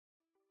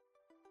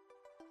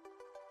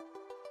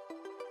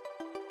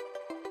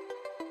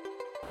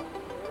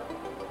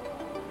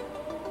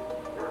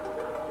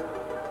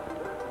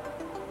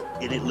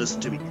It didn't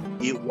listen to me.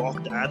 It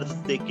walked out of the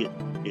thicket.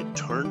 It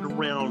turned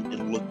around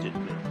and looked at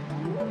me.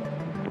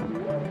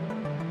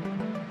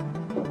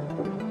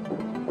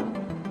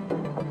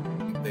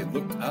 They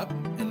looked up,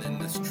 and in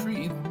this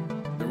tree,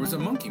 there was a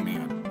monkey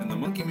man. And the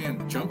monkey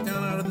man jumped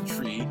down out of the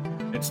tree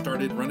and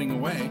started running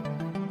away.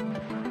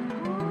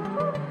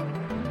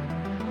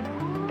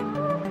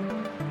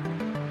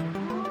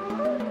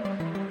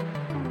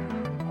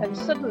 And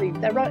suddenly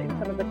they're right in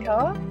front of the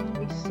car.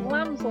 He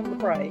slams on the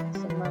brakes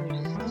and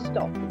manages to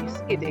stop, and he's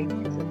skidding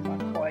because it's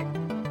like quite,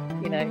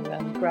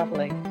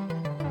 gravelly.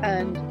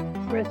 And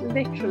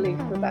literally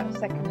for about a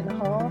second and a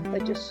half, they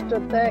just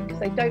stood there because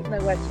they don't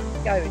know where to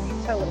go, and you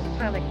tell them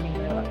panicking.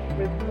 They're like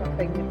really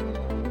flapping, and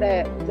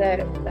their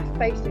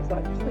face is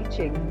like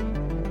twitching.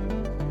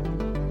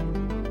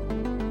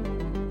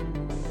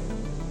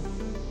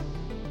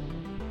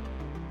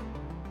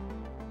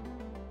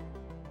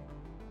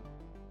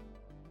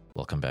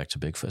 Welcome back to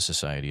Bigfoot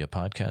Society, a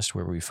podcast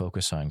where we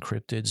focus on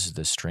cryptids,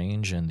 the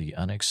strange, and the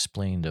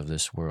unexplained of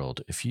this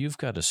world. If you've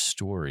got a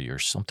story or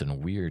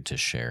something weird to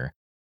share,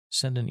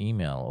 send an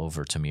email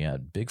over to me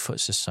at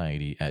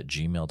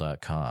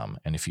bigfootsociety@gmail.com.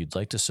 And if you'd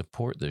like to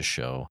support this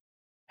show,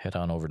 head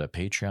on over to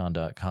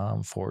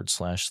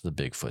patreon.com/the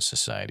Bigfoot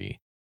Society.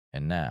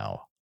 And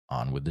now,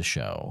 on with the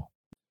show.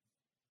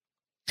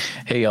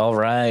 Hey, all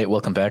right.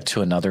 Welcome back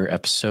to another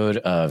episode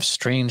of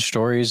Strange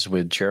Stories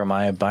with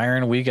Jeremiah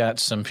Byron. We got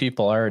some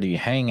people already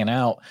hanging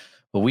out,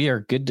 but we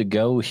are good to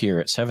go here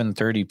at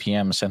 7:30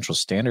 p.m. Central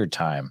Standard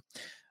Time.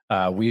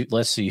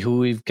 Let's see who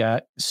we've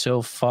got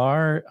so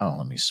far. Oh,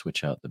 let me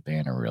switch out the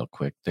banner real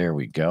quick. There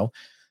we go.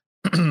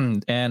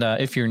 And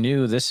if you're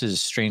new, this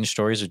is Strange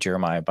Stories with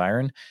Jeremiah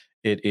Byron.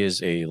 It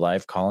is a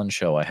live call-in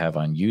show I have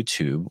on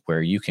YouTube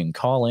where you can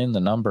call in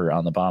the number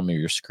on the bottom of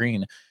your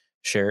screen.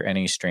 Share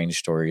any strange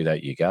story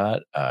that you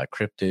got,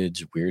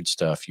 cryptids, weird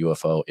stuff,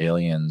 UFO,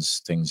 aliens,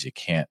 things you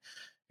can't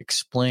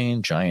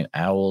explain, giant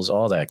owls,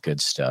 all that good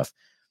stuff.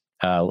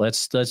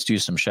 Let's do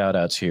some shout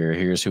outs here.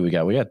 Here's who we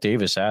got. We got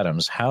Davis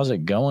Adams. How's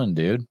it going,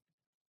 dude?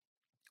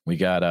 We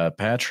got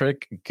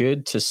Patrick.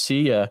 Good to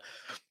see you.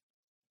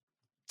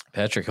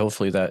 Patrick,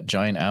 hopefully that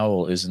giant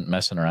owl isn't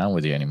messing around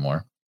with you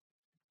anymore.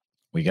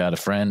 We got a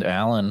friend,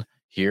 Alan,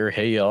 here.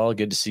 Hey, y'all.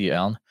 Good to see you,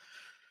 Alan.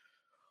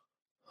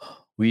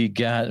 We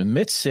got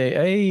Mitze.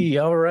 Hey,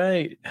 all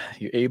right.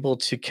 You're able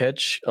to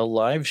catch a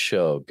live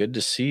show. Good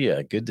to see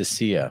you. Good to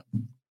see you.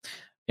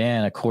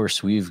 And, of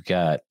course, we've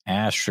got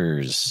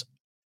Asher's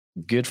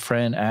good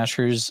friend,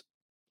 Asher's.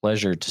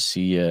 Pleasure to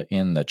see you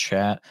in the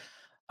chat.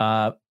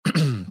 Got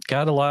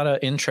a lot of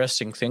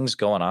interesting things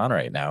going on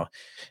right now.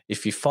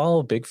 If you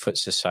follow Bigfoot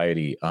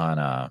Society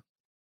on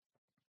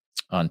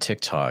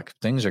TikTok,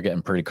 things are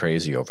getting pretty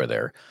crazy over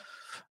there.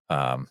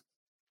 And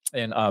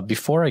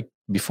before I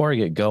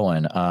get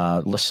going,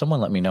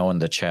 someone let me know in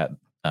the chat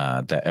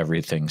that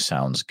everything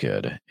sounds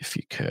good, if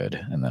you could,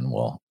 and then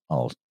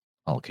I'll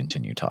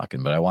continue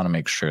talking. But I want to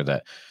make sure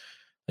that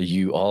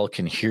you all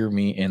can hear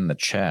me in the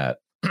chat.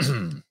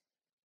 We'll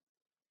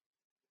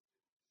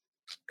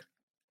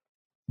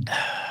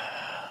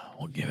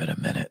give it a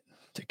minute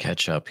to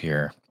catch up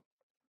here.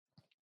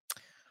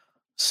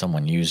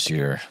 Someone use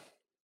your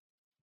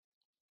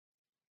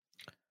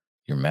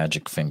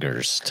magic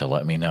fingers to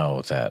let me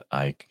know that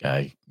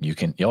you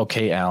can.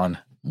 Okay, Alan,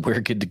 we're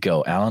good to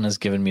go. Alan has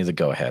given me the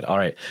go ahead. All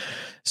right.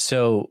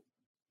 So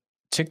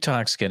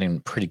TikTok's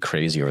getting pretty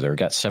crazy over there. We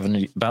got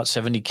about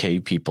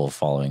 70K people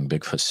following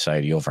Bigfoot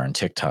Society over on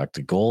TikTok.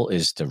 The goal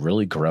is to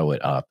really grow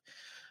it up.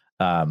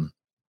 And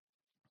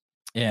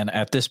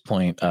at this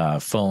point,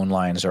 phone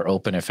lines are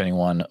open if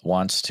anyone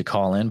wants to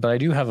call in, but I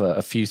do have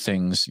a few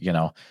things,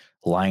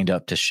 lined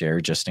up to share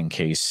just in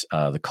case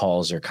the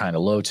calls are kind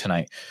of low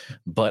tonight.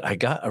 But I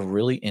got a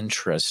really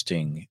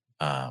interesting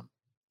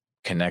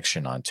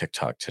connection on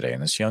TikTok today.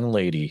 And this young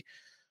lady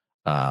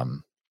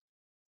from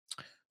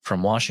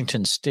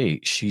Washington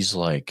State, she's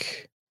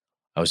like,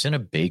 I was in a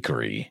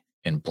bakery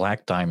in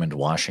Black Diamond,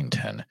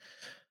 Washington,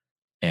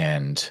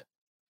 and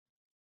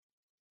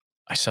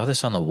I saw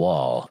this on the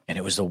wall, and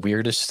it was the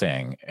weirdest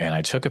thing. And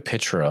I took a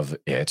picture of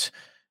it,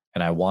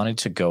 and I wanted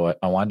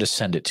to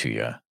send it to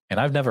you. And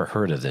I've never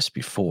heard of this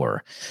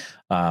before.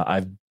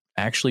 I've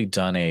actually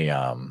done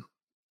I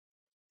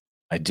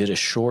did a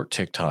short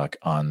TikTok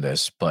on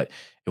this, but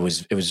it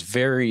was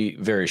very,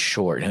 very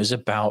short. And it was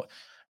about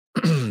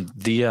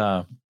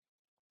the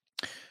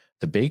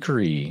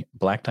bakery,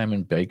 Black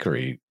Diamond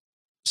Bakery,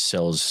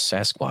 sells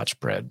Sasquatch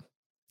bread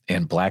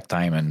in Black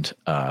Diamond,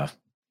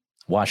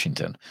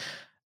 Washington.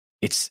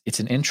 It's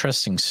an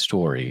interesting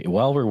story.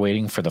 While we're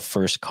waiting for the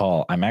first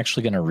call, I'm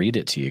actually going to read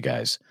it to you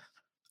guys.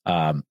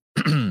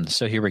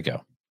 So here we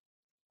go.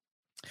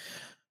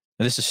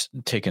 This is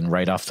taken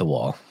right off the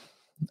wall.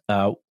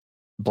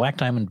 Black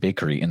Diamond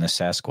Bakery in the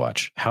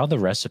Sasquatch. How the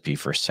recipe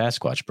for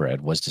Sasquatch bread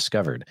was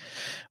discovered.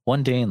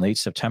 One day in late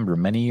September,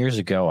 many years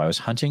ago, I was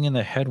hunting in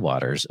the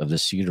headwaters of the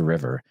Cedar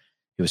River.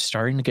 It was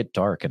starting to get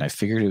dark, and I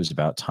figured it was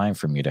about time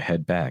for me to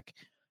head back.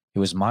 It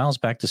was miles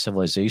back to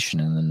civilization,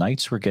 and the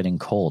nights were getting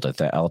cold at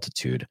that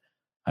altitude.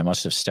 I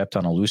must have stepped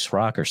on a loose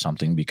rock or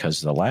something,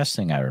 because the last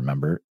thing I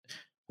remember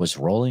was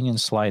rolling and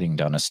sliding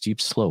down a steep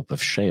slope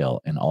of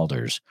shale and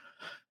alders.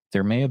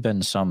 There may have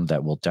been some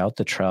that will doubt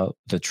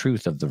the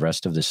truth of the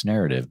rest of this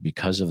narrative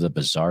because of the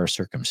bizarre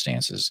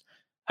circumstances.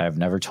 I have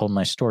never told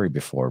my story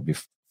before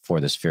for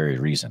this very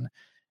reason.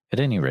 At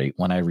any rate,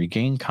 when I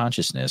regained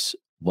consciousness,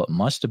 what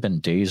must have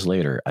been days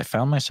later, I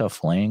found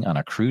myself laying on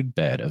a crude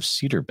bed of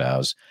cedar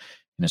boughs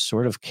in a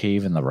sort of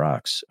cave in the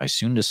rocks. I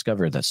soon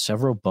discovered that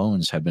several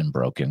bones had been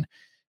broken,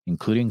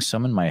 including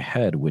some in my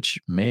head, which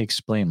may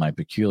explain my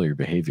peculiar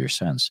behavior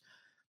since.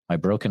 My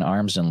broken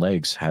arms and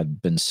legs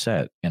had been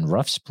set, and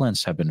rough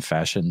splints had been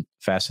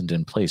fastened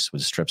in place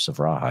with strips of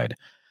rawhide.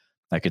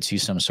 I could see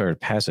some sort of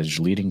passage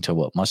leading to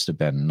what must have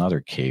been another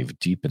cave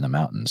deep in the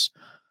mountains.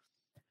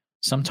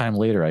 Sometime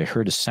later, I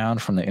heard a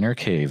sound from the inner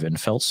cave and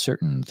felt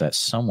certain that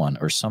someone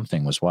or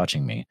something was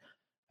watching me.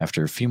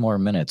 After a few more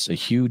minutes, a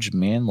huge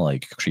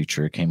man-like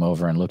creature came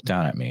over and looked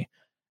down at me.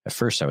 At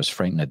first, I was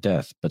frightened to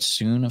death, but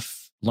soon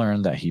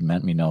learned that he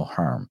meant me no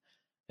harm.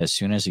 As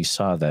soon as he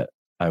saw that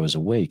I was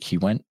awake, he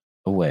went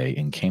away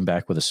and came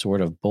back with a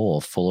sort of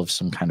bowl full of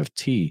some kind of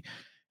tea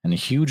and a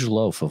huge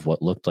loaf of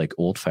what looked like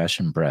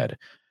old-fashioned bread.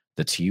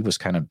 The tea was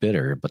kind of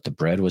bitter, but the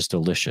bread was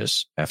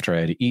delicious. After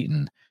I had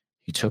eaten,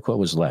 he took what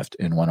was left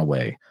and went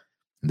away.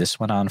 This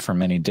went on for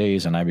many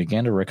days, and I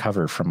began to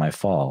recover from my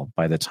fall.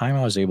 By the time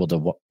I was able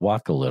to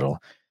walk a little,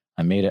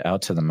 I made it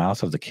out to the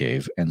mouth of the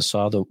cave and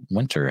saw the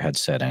winter had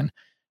set in,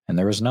 and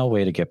there was no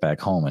way to get back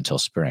home until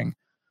spring.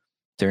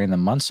 During the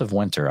months of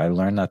winter, I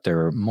learned that there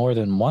were more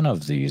than one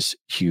of these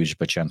huge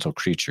but gentle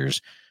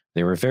creatures.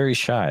 They were very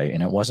shy,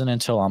 and it wasn't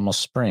until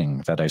almost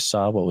spring that I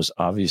saw what was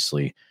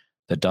obviously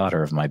the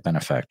daughter of my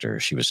benefactor.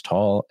 She was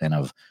tall and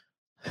of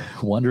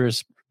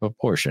wondrous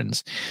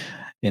proportions.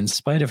 In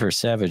spite of her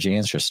savage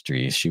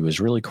ancestry, she was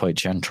really quite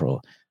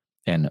gentle,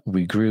 and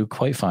we grew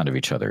quite fond of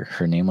each other.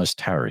 Her name was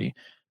Tauri.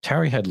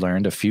 Tauri had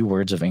learned a few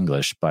words of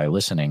English by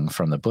listening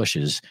from the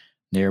bushes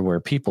near where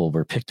people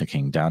were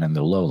picnicking down in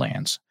the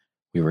lowlands.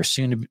 We were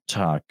soon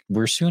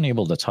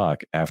able to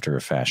talk after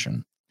a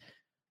fashion.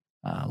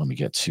 Let me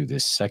get to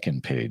this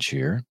second page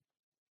here.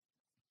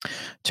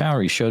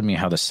 Tauri showed me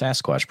how the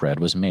Sasquatch bread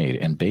was made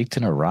and baked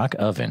in a rock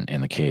oven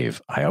in the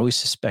cave. I always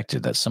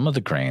suspected that some of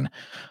the grain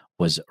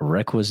was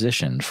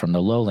requisitioned from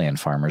the lowland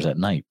farmers at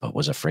night, but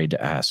was afraid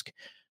to ask.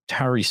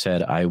 Tauri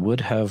said I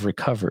wouldn't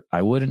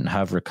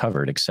have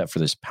recovered except for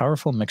this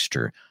powerful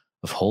mixture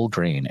of whole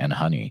grain and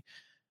honey.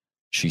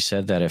 She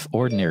said that if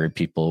ordinary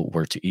people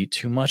were to eat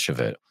too much of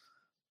it,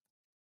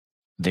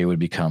 they would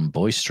become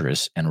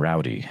boisterous and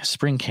rowdy.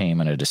 Spring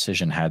came, and a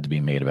decision had to be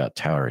made about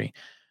Tauri.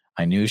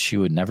 I knew she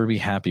would never be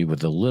happy with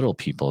the little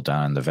people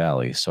down in the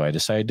valley, so I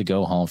decided to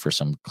go home for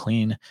some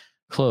clean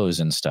clothes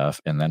and stuff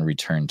and then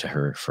return to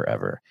her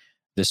forever.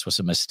 This was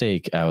a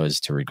mistake I was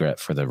to regret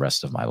for the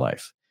rest of my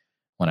life.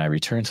 When I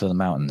returned to the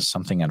mountains,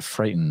 something had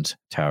frightened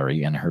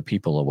Tauri and her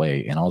people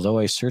away, and although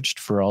I searched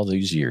for all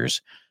these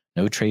years,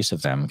 no trace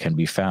of them can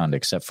be found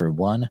except for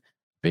one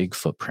big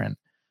footprint.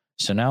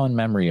 So now, in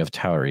memory of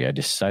Tauri, I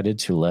decided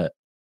to let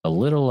a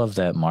little of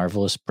that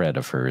marvelous bread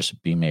of hers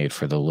be made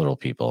for the little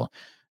people.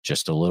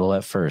 Just a little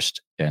at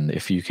first, and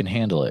if you can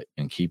handle it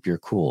and keep your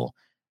cool,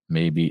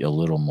 maybe a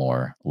little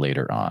more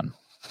later on.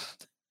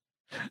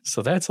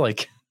 So that's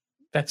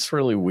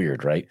really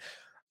weird, right?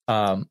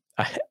 I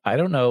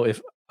don't know if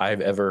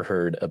I've ever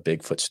heard a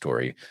Bigfoot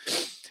story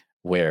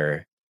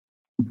where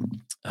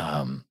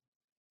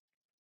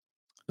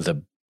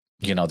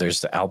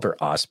there's the Albert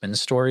Ostman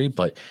story,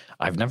 but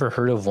I've never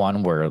heard of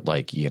one where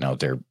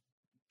they're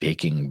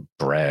baking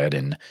bread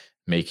and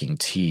making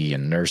tea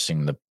and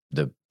nursing the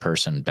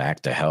person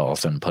back to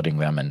health and putting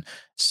them in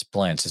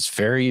splints. It's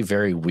very,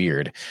 very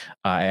weird.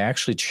 I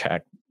actually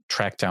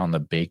tracked down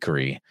the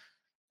bakery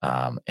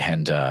and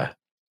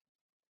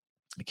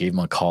gave them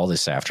a call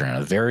this afternoon.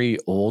 A very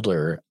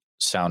older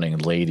sounding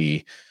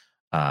lady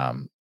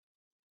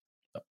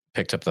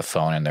picked up the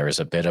phone, and there was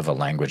a bit of a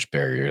language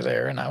barrier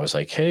there. And I was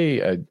like,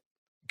 hey, I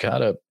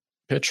got a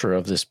picture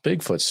of this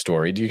Bigfoot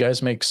story. Do you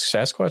guys make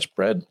Sasquatch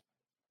bread?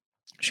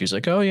 She's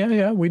like, oh,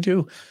 yeah, we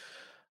do.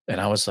 And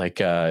I was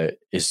like,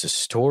 is the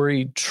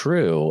story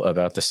true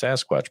about the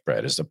Sasquatch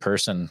bread? Is the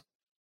person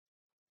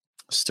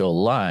still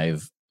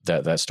alive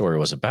that story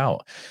was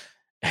about?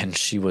 And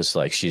she was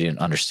like, she didn't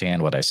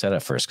understand what I said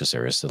at first because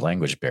there was the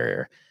language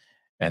barrier.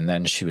 And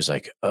then she was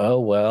like, oh,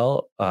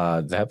 well,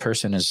 that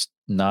person is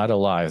not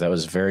alive. That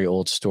was a very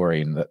old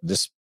story. And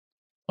this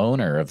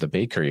owner of the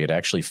bakery had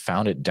actually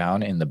found it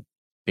down in the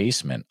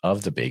basement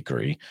of the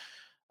bakery,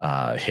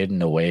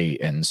 hidden away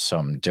in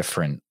some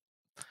different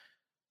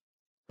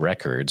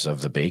records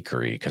of the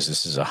bakery, because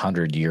this is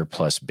 100-year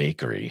plus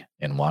bakery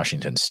in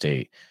Washington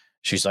State.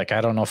 She's like, I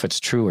don't know if it's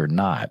true or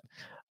not.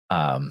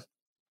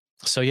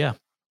 So yeah,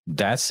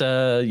 that's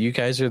you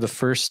guys are the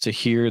first to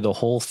hear the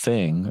whole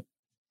thing.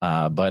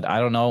 But I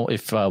don't know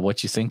if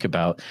what you think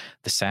about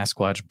the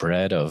Sasquatch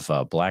bread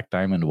of Black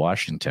Diamond,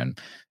 Washington,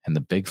 and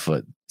the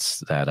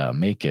Bigfoots that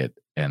make it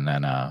and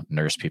then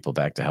nurse people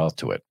back to health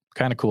to it.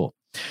 Kind of cool.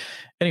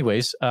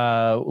 Anyways,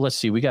 let's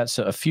see. We got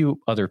a few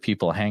other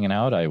people hanging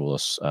out. I will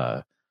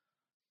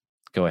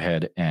go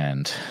ahead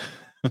and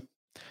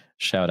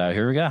shout out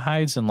here. We got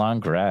Hides and Long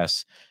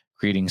Grass.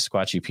 Greetings,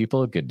 Squatchy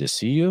people. Good to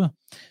see you.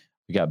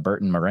 We got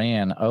Burton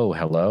Moran. Oh,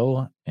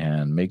 hello.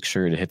 And make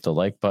sure to hit the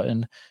like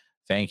button.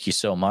 Thank you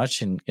so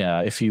much. And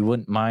if you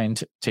wouldn't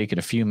mind taking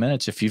a few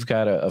minutes, if you've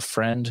got a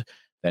friend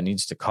that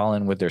needs to call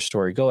in with their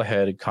story, go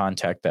ahead and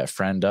contact that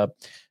friend up.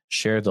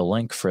 Share the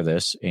link for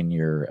this in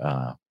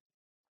your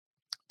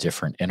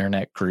different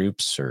internet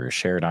groups, or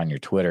share it on your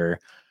Twitter,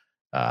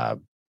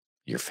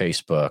 your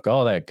Facebook,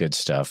 all that good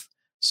stuff,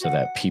 so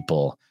that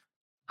people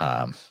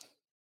can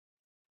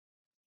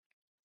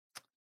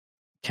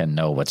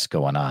know what's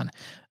going on.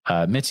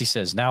 Mitzi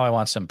says, now I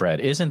want some bread.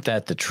 Isn't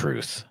that the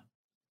truth?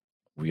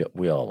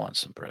 We all want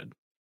some bread.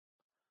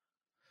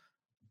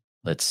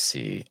 Let's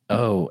see.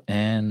 Oh,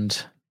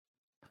 and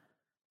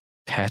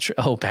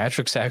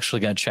Patrick's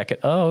actually going to check it.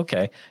 Oh,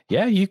 okay.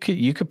 Yeah, you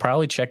could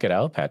probably check it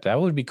out, Pat. That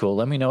would be cool.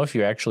 Let me know if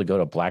you actually go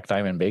to Black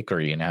Diamond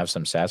Bakery and have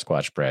some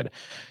Sasquatch bread.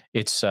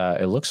 It's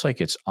it looks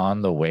like it's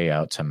on the way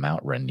out to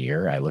Mount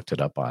Rainier. I looked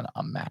it up on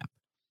a map.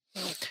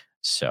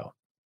 So,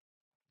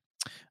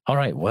 all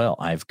right. Well,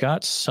 I've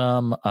got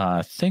some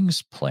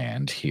things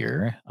planned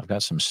here. I've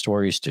got some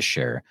stories to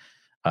share.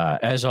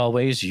 As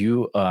always,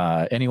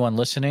 anyone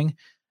listening,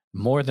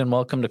 more than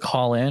welcome to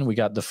call in. We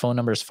got the phone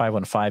numbers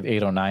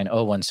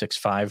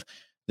 515-809-0165.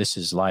 This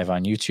is live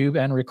on YouTube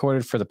and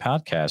recorded for the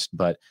podcast.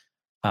 But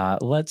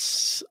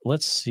let's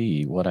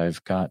see what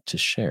I've got to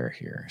share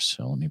here.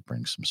 So let me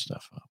bring some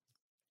stuff up.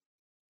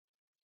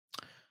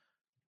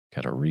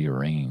 Got to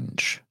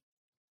rearrange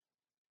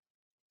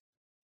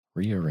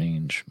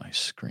my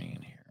screen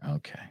here.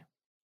 Okay.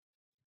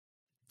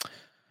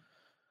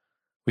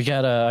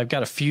 I've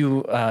got a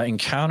few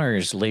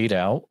encounters laid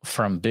out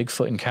from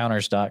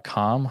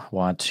BigfootEncounters.com.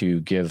 Want to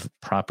give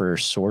proper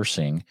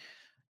sourcing,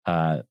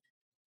 and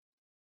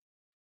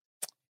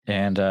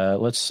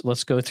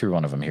let's go through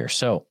one of them here.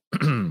 So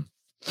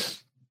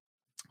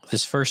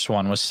this first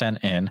one was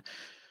sent in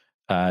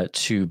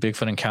to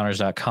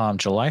BigfootEncounters.com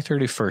July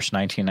 31st,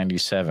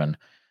 1997,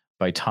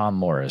 by Tom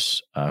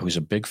Morris, who's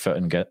a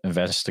Bigfoot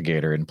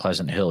investigator in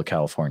Pleasant Hill,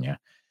 California.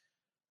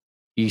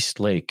 East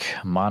Lake,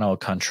 Mono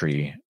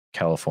Country,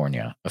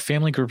 California. A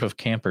family group of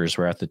campers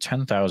were at the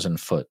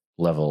 10,000-foot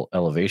level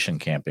elevation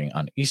camping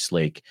on East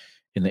Lake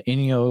in the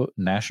Inyo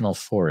National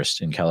Forest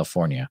in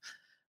California.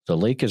 The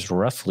lake is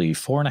roughly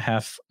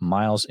 4.5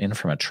 miles in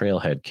from a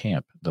trailhead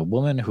camp. The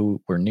women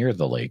were near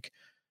the lake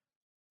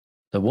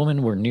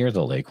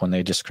when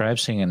they described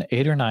seeing an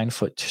 8 or 9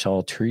 foot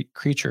tall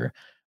creature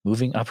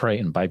moving upright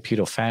in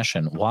bipedal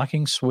fashion,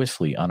 walking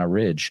swiftly on a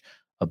ridge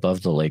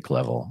above the lake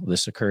level.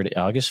 This occurred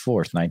August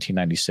 4th,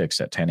 1996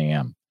 at 10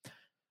 a.m.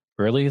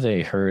 Early,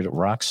 they heard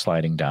rocks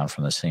sliding down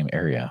from the same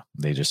area.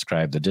 They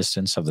described the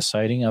distance of the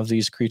sighting of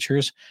these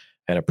creatures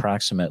at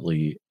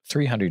approximately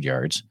 300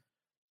 yards,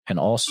 and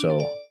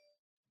also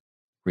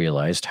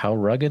realized how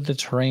rugged the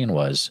terrain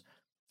was,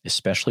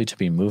 especially to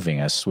be moving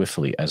as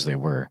swiftly as they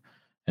were,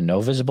 and no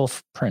visible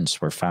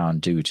prints were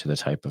found due to the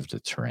type of the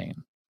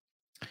terrain.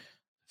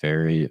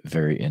 Very,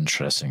 very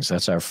interesting. So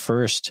that's our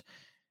first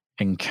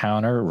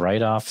encounter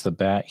right off the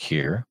bat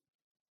here.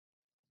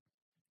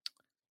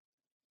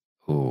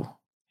 Ooh.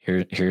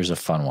 Here's a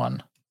fun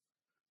one.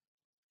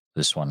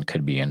 This one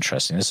could be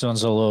interesting. This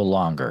one's a little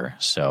longer,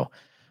 so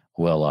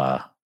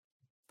we'll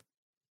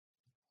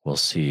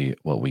see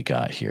what we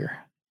got here.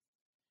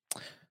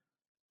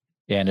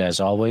 And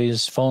as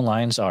always, phone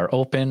lines are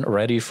open,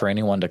 ready for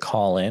anyone to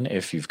call in.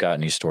 If you've got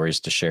any stories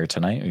to share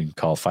tonight, you can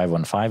call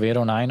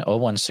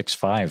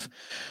 515-809-0165.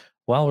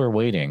 While we're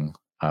waiting,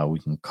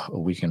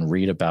 we can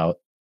read about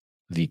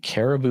the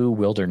Caribou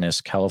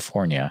Wilderness,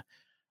 California,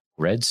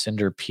 Red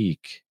Cinder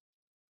Peak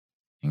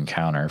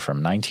encounter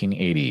from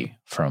 1980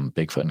 from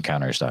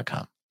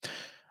BigfootEncounters.com.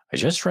 I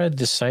just read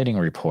this sighting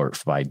report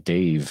by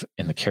Dave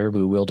in the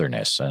Caribou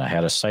Wilderness, and I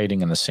had a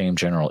sighting in the same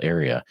general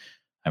area.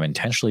 I'm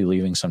intentionally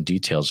leaving some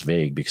details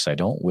vague because I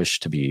don't wish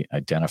to be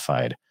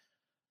identified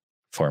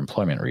for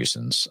employment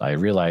reasons. I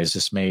realize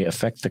this may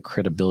affect the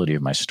credibility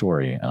of my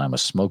story, and I'm a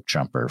smoke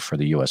jumper for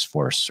the U.S.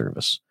 Forest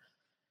Service.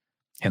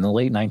 In the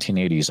late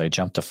 1980s, I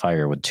jumped a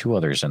fire with 2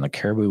 others in the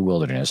Caribou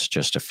Wilderness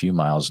just a few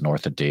miles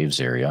north of Dave's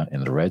area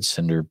in the Red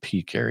Cinder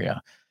Peak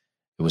area.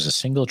 It was a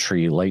single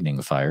tree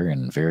lightning fire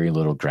and very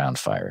little ground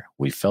fire.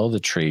 We felled the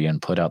tree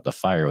and put out the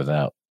fire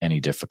without any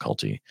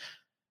difficulty.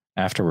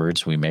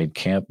 Afterwards, we made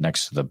camp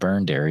next to the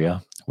burned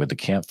area with the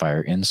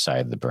campfire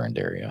inside the burned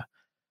area.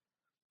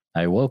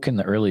 I awoke in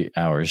the early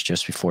hours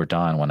just before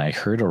dawn when I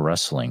heard a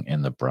rustling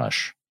in the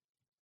brush.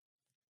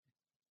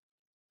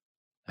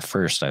 At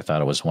first, I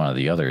thought it was one of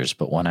the others,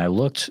 but when I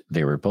looked,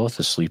 they were both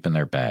asleep in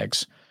their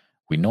bags.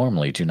 We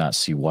normally do not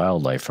see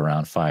wildlife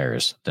around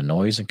fires. The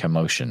noise and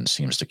commotion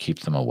seems to keep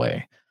them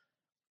away.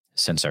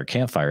 Since our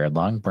campfire had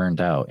long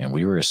burned out and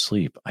we were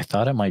asleep, I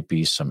thought it might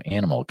be some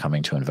animal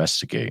coming to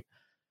investigate.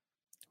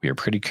 We are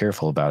pretty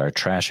careful about our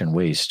trash and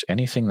waste.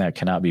 Anything that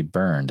cannot be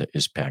burned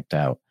is packed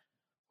out.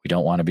 We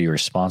don't want to be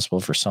responsible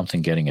for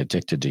something getting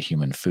addicted to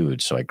human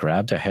food, so I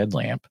grabbed a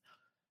headlamp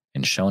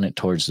and shone it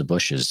towards the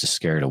bushes to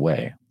scare it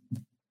away.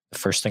 The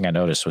first thing I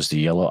noticed was the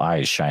yellow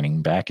eyes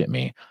shining back at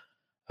me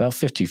about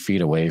 50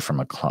 feet away from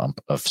a clump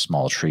of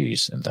small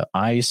trees, and the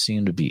eyes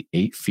seemed to be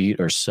 8 feet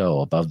or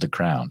so above the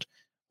ground,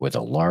 with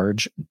a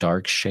large,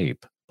 dark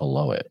shape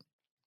below it.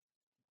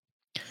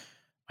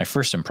 My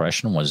first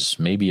impression was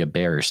maybe a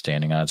bear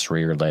standing on its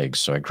rear legs,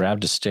 so I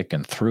grabbed a stick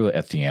and threw it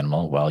at the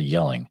animal while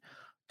yelling,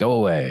 "Go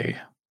away!"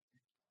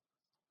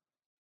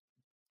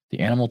 The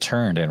animal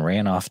turned and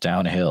ran off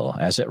downhill.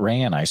 As it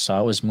ran, I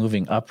saw it was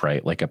moving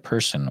upright like a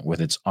person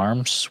with its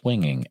arms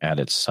swinging at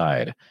its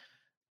side.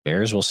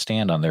 Bears will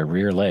stand on their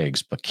rear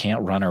legs, but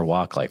can't run or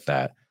walk like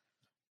that.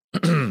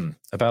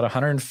 About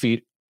 100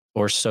 feet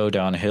or so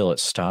downhill, it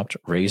stopped,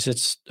 raised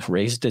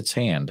its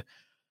hand,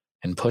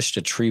 and pushed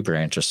a tree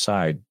branch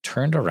aside,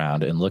 turned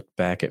around, and looked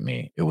back at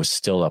me. It was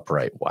still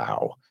upright.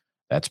 Wow,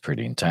 that's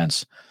pretty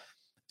intense.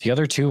 The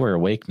other two were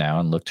awake now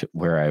and looked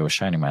where I was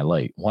shining my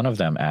light. One of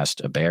them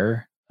asked, "A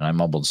bear?" And I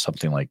mumbled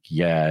something like,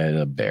 "Yeah,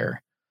 a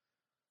bear."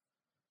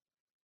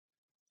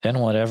 Then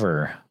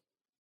whatever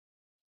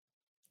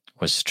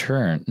it was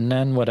turned,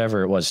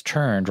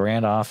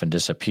 ran off, and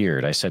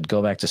disappeared. I said,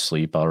 "Go back to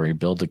sleep. I'll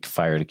rebuild the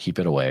fire to keep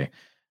it away."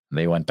 And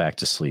they went back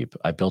to sleep.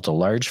 I built a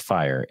large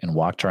fire and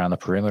walked around the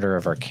perimeter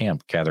of our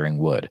camp gathering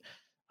wood.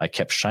 I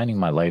kept shining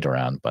my light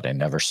around, but I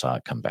never saw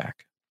it come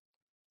back.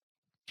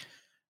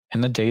 In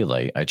the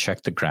daylight, I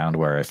checked the ground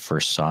where I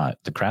first saw it.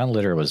 The ground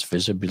litter was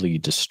visibly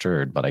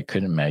disturbed, but I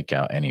couldn't make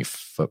out any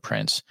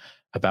footprints.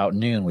 About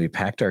noon, we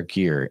packed our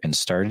gear and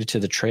started to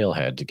the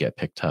trailhead to get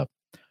picked up.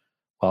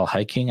 While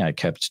hiking, I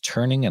kept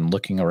turning and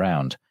looking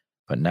around,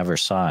 but never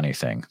saw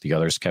anything. The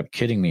others kept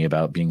kidding me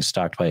about being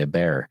stalked by a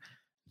bear.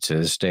 To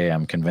this day,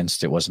 I'm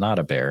convinced it was not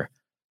a bear.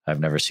 I've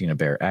never seen a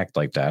bear act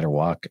like that or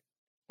walk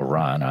or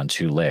run on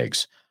 2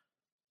 legs.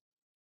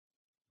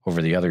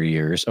 Over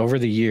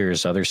the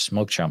years, other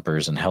smoke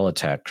jumpers and hell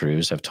attack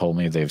crews have told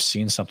me they've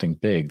seen something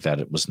big that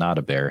it was not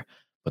a bear,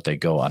 but they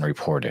go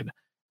unreported.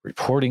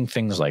 Reporting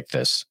things like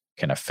this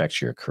can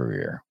affect your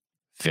career.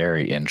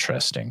 Very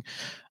interesting.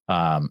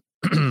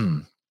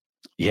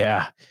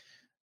 Yeah,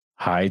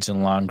 hides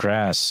in long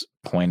grass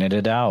pointed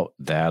it out.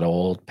 That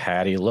old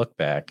Patty look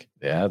back.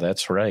 Yeah,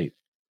 that's right.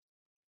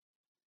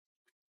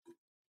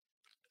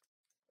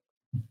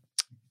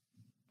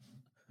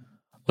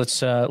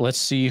 Let's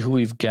see who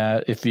we've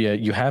got. If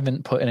you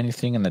haven't put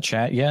anything in the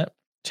chat yet,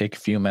 take a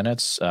few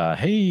minutes.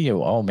 Hey,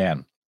 oh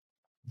man,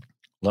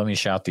 let me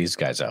shout these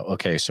guys out.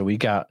 Okay, so we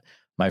got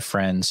my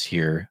friends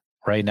here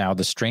right now.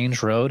 The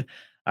Strange Road.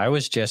 I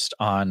was just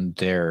on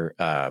their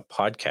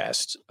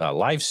podcast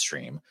live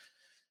stream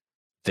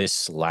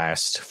this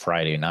last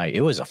Friday night.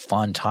 It was a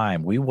fun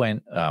time. We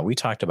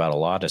talked about a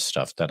lot of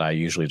stuff that I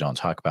usually don't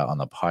talk about on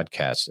the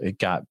podcast. It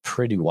got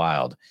pretty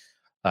wild.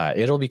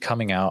 It'll be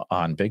coming out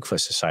on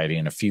Bigfoot Society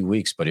in a few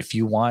weeks, but if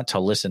you want to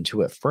listen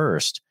to it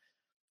first,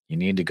 you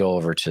need to go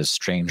over to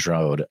Strange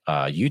Road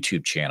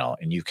YouTube channel,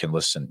 and you can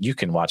watch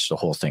the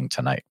whole thing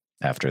tonight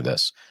after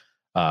this.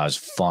 It was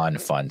fun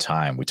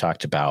time. We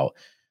talked about,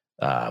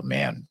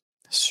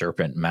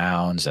 serpent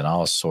mounds and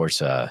all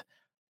sorts of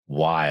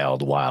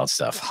wild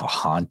stuff.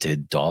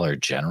 Haunted Dollar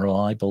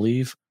General, I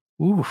believe.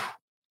 Ooh,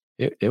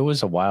 it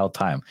was a wild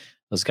time.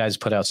 Those guys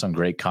put out some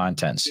great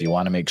content, so you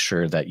want to make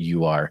sure that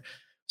you are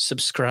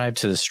subscribe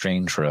to the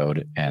Strange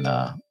Road and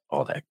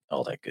all that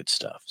good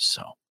stuff.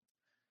 So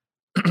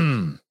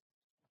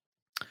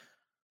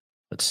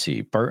let's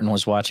see. Burton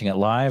was watching it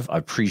live. I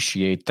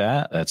appreciate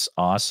that. That's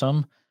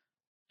awesome.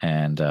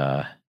 And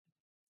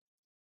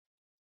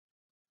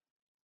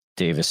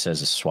Davis says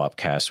the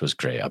Swapcast was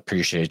great. I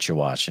appreciate you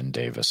watching,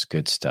 Davis.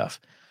 Good stuff.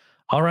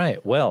 All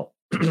right. Well,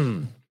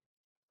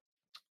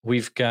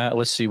 we've got,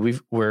 let's see,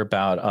 we're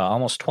about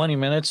almost 20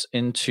 minutes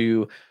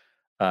into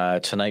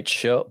tonight's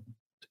show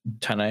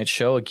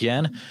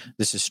again.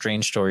 This is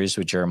Strange Stories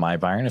with Jeremiah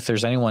Byron. If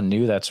there's anyone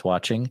new that's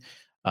watching,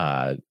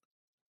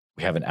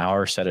 we have an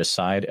hour set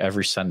aside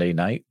every Sunday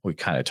night. We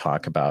kind of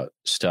talk about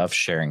stuff,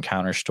 share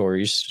encounter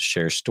stories,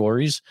 share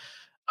stories,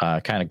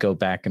 kind of go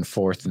back and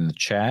forth in the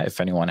chat. If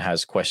anyone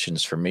has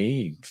questions for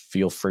me,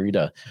 feel free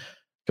to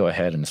go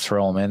ahead and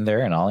throw them in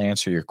there and I'll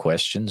answer your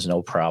questions.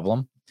 No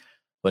problem.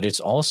 But it's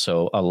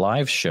also a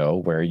live show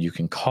where you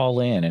can call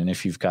in, and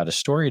if you've got a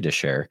story to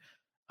share,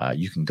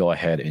 you can go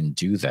ahead and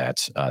do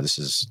that. This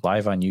is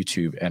live on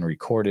YouTube and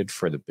recorded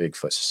for the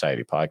Bigfoot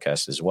Society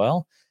podcast as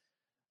well.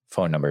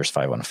 Phone number is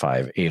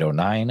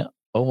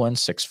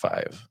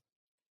 515-809-0165.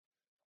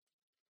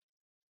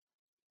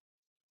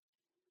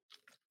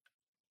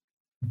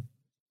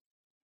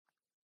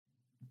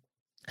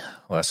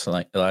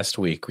 Last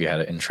week, we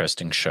had an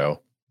interesting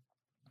show.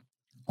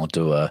 We'll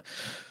do a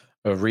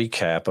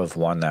recap of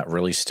one that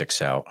really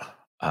sticks out.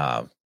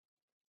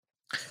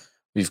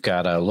 We've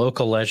got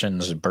local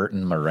legends.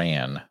 Burton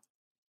Moran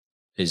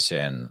is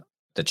in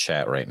the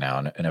chat right now.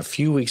 And a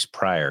few weeks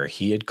prior,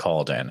 he had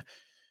called in,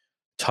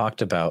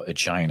 talked about a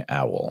giant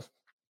owl.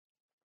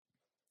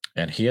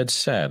 And he had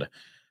said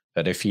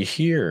that if you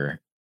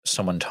hear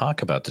someone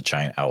talk about the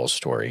giant owl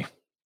story,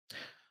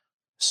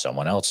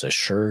 someone else is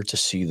sure to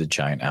see the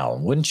giant owl.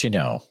 And wouldn't you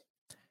know,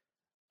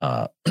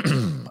 I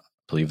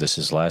believe this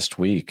is last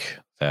week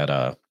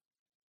that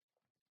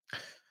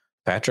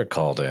Patrick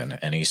called in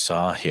and he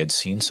had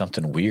seen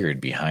something weird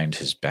behind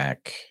his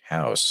back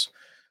house,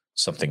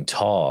 something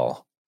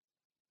tall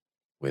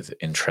with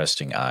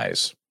interesting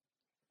eyes.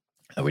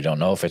 And we don't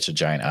know if it's a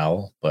giant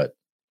owl, but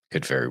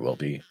could very well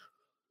be.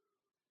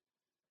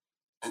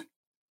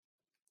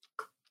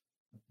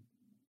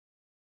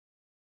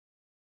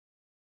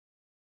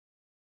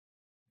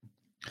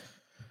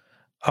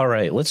 All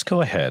right, let's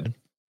go ahead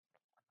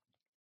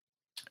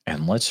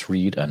and let's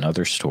read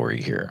another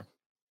story here.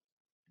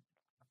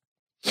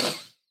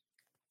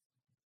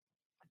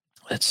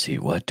 Let's see,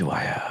 what do I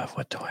have?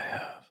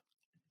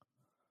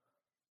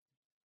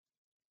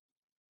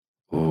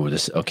 Ooh,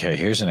 okay,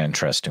 here's an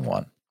interesting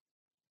one.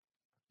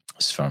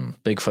 It's from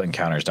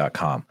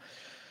BigfootEncounters.com.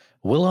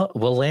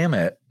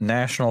 Willamette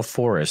National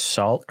Forest,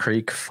 Salt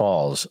Creek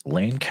Falls,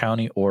 Lane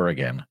County,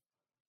 Oregon,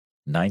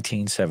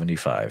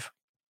 1975.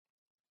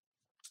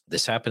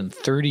 This happened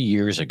 30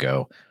 years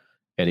ago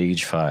at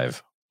age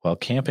 5. While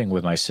camping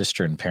with my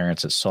sister and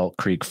parents at Salt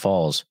Creek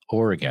Falls,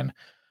 Oregon,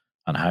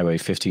 on Highway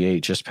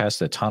 58, just past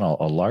the tunnel,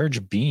 a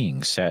large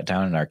being sat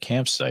down in our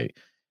campsite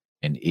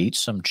and ate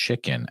some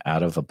chicken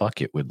out of a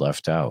bucket we'd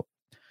left out.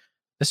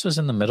 This was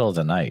in the middle of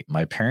the night.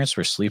 My parents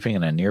were sleeping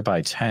in a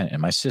nearby tent,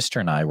 and my sister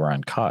and I were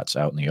on cots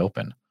out in the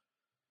open.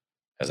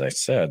 As I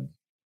said,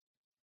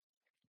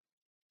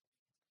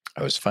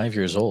 I was 5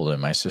 years old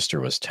and my sister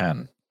was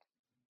 10.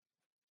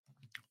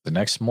 The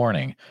next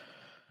morning,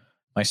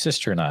 my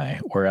sister and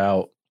I were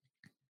out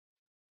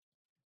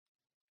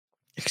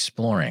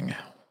exploring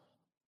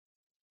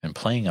and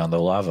playing on the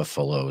lava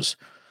flows.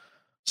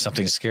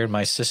 Something scared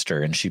my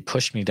sister, and she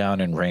pushed me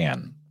down and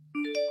ran.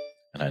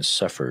 And I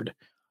suffered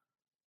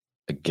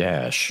a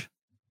gash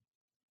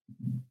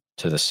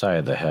to the side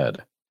of the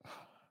head.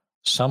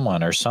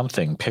 Someone or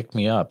something picked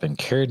me up and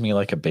carried me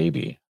like a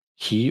baby.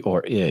 He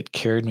or it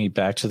carried me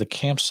back to the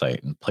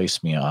campsite and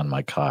placed me on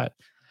my cot.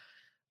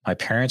 My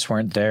parents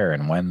weren't there,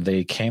 and when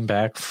they came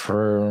back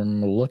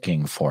from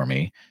looking for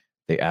me,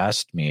 they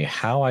asked me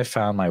how I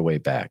found my way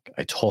back.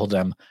 I told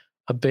them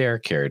a bear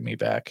carried me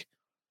back.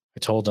 I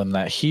told them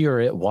that he or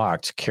it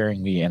walked,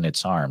 carrying me in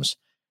its arms.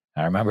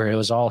 I remember it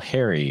was all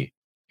hairy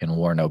and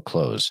wore no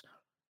clothes.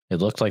 It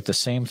looked like the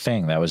same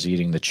thing that was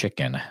eating the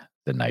chicken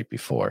the night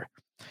before.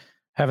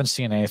 Haven't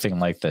seen anything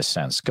like this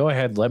since. Go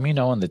ahead, let me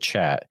know in the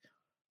chat.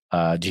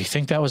 Do you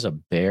think that was a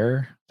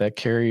bear that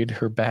carried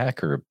her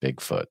back or a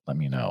Bigfoot? Let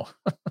me know.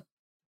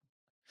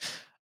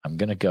 I'm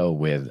going to go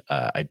with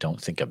I don't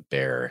think a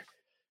bear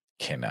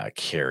can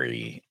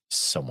carry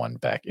someone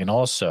back. And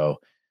also,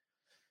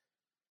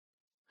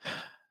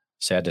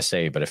 sad to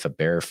say, but if a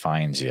bear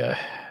finds you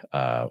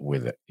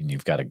and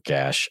you've got a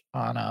gash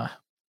on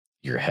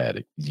your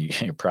head,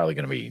 you're probably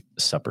going to be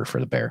supper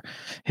for the bear.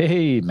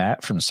 Hey,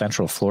 Matt from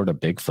Central Florida,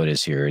 Bigfoot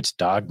is here. It's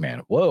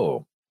Dogman.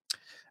 Whoa.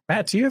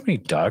 Matt, do you have any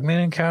Dogman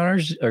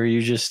encounters? Or are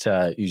you just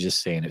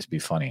saying it to be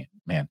funny?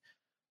 Man.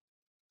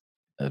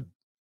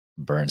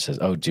 Burn says,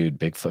 oh, dude,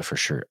 Bigfoot for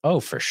sure. Oh,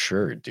 for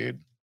sure, dude.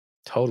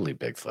 Totally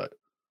Bigfoot.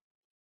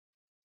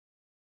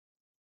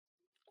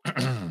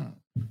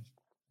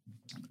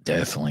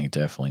 Definitely.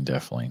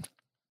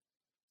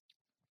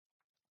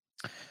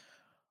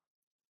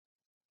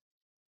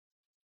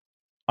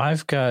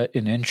 I've got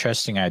an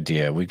interesting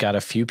idea. We've got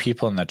a few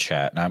people in the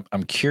chat, and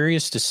I'm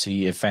curious to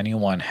see if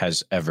anyone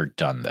has ever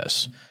done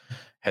this.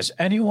 Has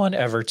anyone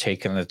ever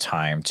taken the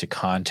time to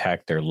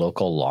contact their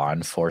local law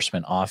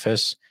enforcement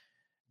office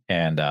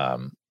and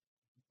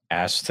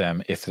ask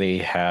them if they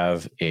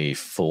have a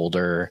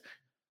folder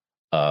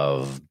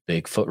of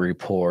Bigfoot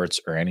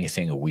reports or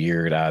anything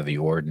weird out of the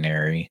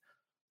ordinary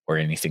or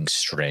anything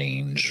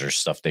strange or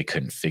stuff they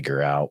couldn't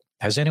figure out?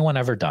 Has anyone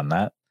ever done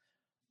that?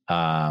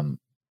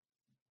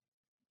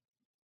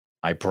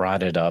 I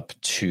brought it up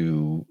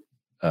to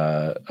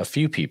a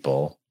few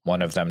people.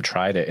 One of them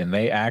tried it, and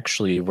they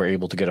actually were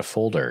able to get a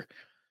folder.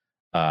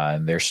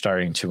 And they're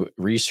starting to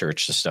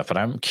research the stuff. But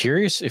I'm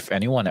curious if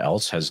anyone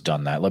else has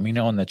done that. Let me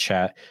know in the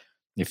chat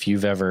if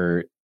you've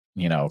ever,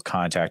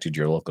 contacted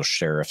your local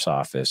sheriff's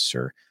office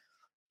or,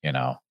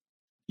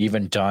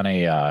 even done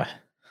a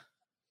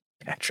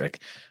Patrick,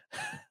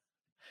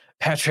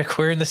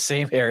 we're in the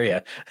same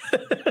area.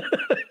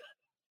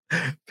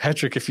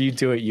 Patrick, if you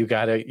do it, you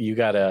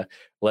gotta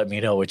let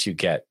me know what you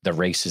get. The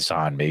race is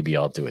on. Maybe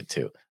I'll do it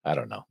too. I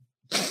don't know.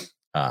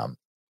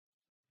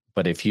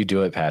 But if you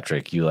do it,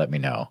 Patrick, you let me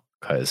know.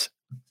 Because,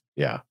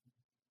 yeah,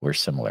 we're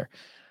similar.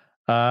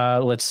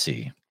 Let's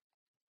see.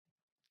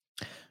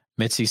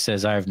 Mitzi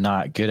says, I have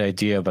not. Good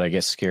idea, but I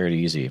get scared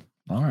easy.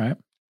 All right.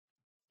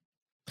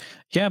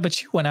 Yeah,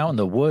 but you went out in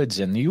the woods,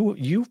 and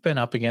you've been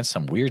up against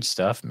some weird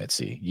stuff,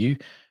 Mitzi.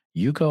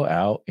 You go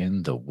out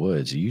in the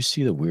woods. You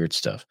see the weird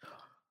stuff.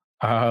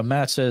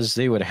 Matt says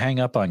they would hang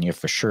up on you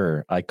for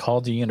sure. I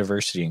called the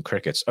university in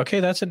crickets. Okay,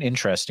 that's an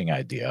interesting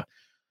idea.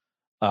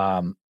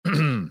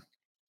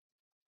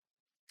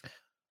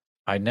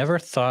 I never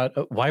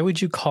thought. Why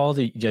would you call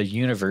the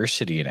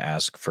university and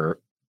ask for?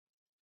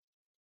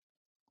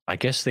 I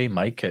guess they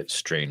might get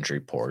strange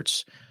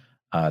reports.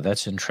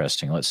 That's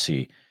interesting. Let's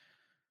see.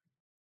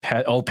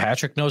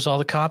 Patrick knows all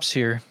the cops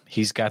here.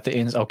 He's got the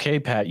ins. Okay,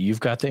 Pat, you've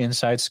got the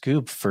inside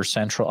scoop for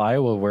Central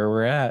Iowa, where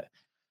we're at.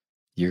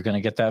 You're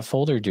gonna get that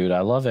folder, dude.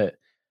 I love it.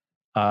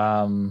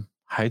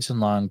 Hides in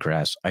long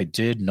grass. I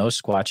did no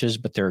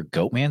squatches, but there are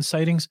Goatman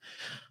sightings.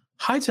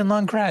 Hides in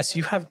long grass.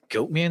 You have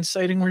Goatman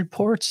sighting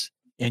reports,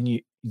 and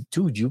you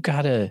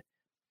gotta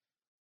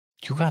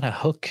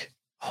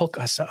hook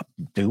us up,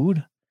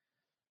 dude.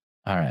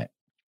 All right.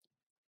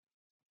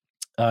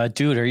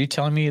 Dude, are you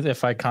telling me that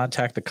if I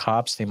contact the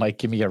cops, they might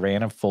give me a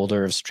random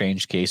folder of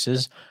strange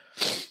cases?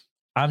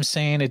 I'm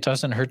saying it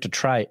doesn't hurt to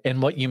try.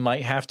 And what you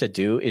might have to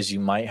do is you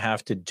might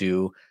have to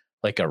do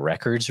like a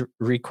records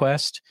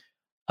request.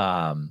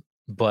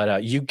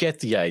 But you get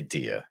the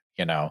idea,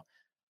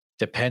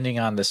 depending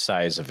on the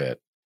size of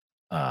it.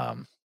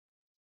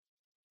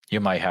 You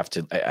might have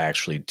to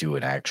actually do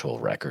an actual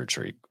records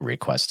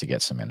request to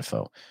get some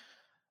info.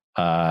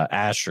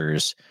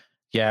 Asher's.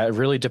 Yeah, it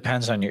really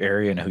depends on your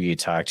area and who you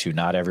talk to.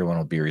 Not everyone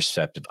will be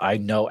receptive. I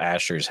know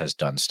Asher's has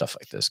done stuff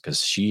like this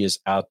because she is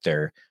out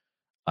there.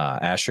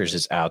 Asher's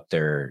is out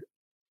there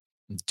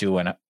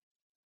doing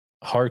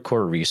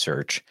hardcore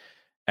research,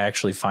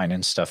 actually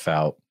finding stuff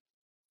out.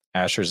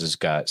 Asher's has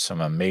got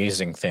some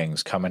amazing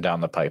things coming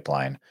down the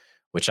pipeline,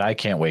 which I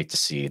can't wait to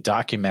see.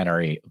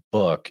 Documentary,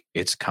 book,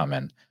 it's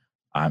coming.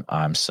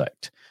 I'm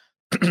psyched.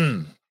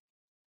 We'll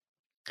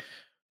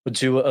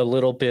do a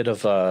little bit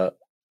of a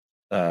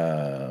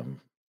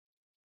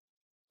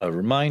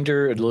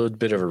reminder, a little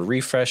bit of a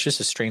refresh. This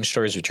is Strange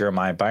Stories with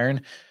Jeremiah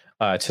Byron.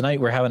 Tonight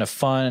we're having a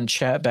fun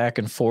chat back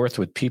and forth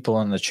with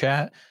people in the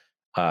chat.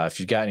 If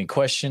you've got any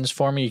questions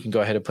for me, you can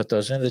go ahead and put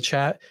those into the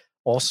chat.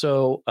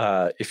 Also,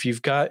 if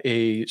you've got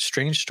a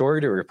strange story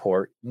to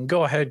report, you can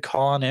go ahead,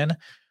 call on in.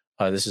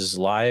 This is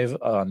live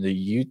on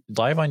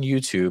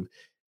YouTube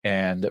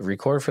and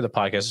record for the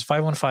podcast. It's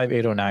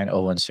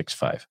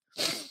 515-809-0165.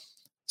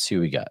 See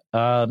what we got.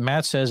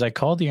 Matt says, I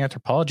called the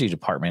anthropology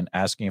department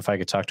asking if I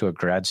could talk to a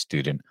grad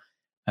student,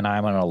 and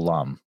I'm an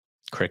alum.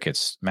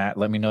 Crickets. Matt,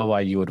 let me know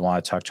why you would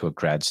want to talk to a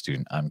grad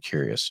student. I'm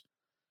curious.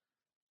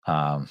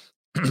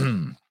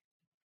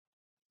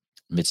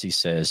 Mitzi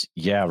says,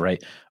 yeah,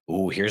 right.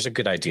 Oh, here's a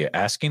good idea.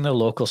 Asking the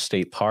local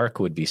state park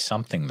would be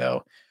something,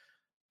 though.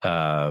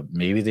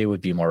 Maybe they would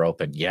be more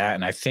open. Yeah,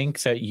 and I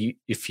think that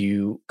if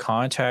you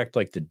contact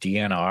like the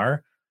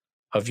DNR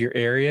of your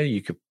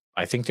area,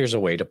 I think there's a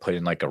way to put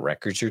in like a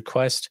records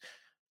request.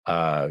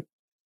 Micah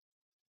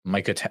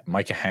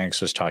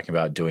Hanks was talking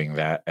about doing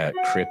that at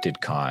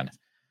CryptidCon,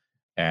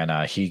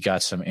 and he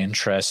got some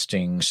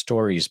interesting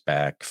stories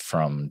back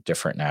from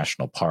different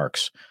national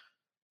parks.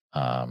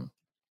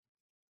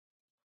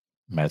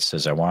 Matt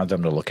says, I wanted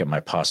them to look at my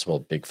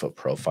possible Bigfoot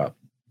profile.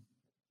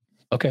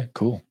 Okay,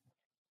 cool.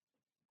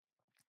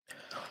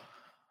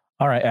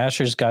 All right,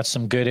 Asher's got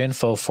some good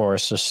info for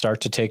us, so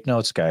start to take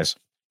notes, guys.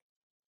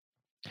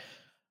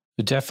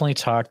 We definitely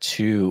talk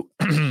to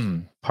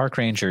park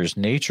rangers,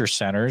 nature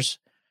centers,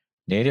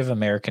 Native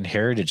American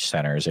heritage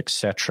centers,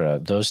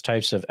 etc. Those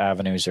types of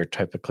avenues are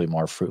typically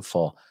more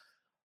fruitful.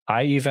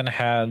 I even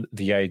had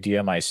the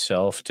idea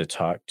myself to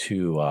talk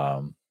to,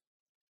 what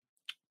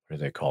are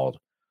they called?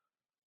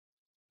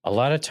 A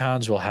lot of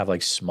towns will have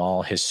like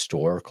small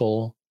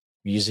historical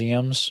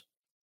museums,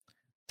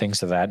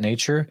 things of that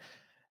nature.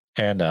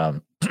 And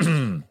I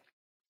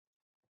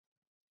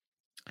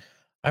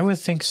would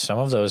think some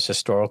of those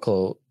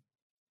historical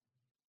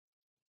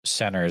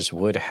centers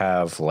would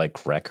have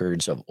like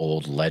records of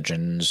old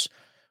legends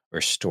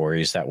or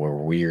stories that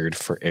were weird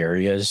for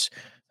areas.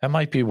 That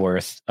might be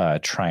worth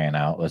trying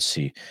out. Let's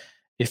see.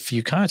 If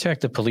you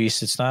contact the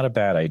police, it's not a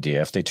bad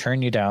idea. If they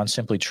turn you down,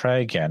 simply try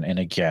again and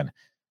again.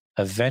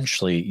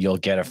 Eventually, you'll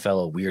get a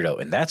fellow weirdo.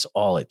 And that's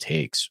all it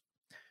takes,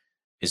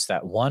 is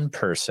that one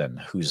person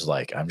who's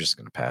like, I'm just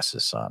going to pass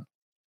this on.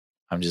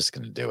 I'm just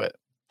going to do it.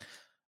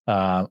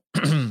 Oh,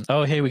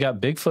 hey, we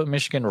got Bigfoot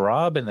Michigan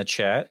Rob in the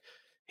chat.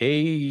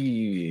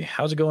 Hey,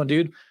 how's it going,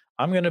 dude?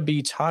 I'm going to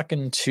be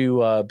talking to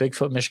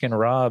Bigfoot Michigan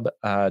Rob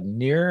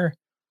near...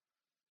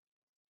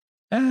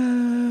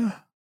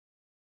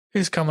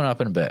 He's coming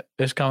up in a bit.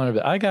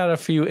 I got a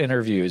few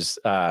interviews.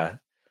 I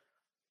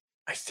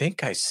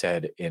think I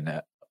said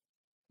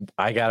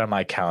I got on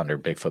my calendar,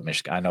 Bigfoot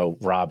Michigan. I know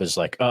Rob is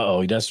like,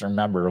 he doesn't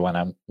remember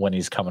when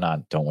he's coming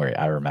on. Don't worry,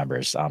 I remember.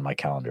 It's on my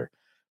calendar.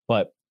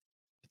 But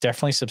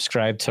definitely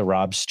subscribe to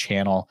Rob's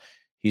channel.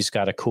 He's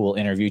got a cool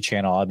interview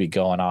channel. I'll be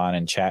going on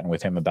and chatting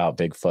with him about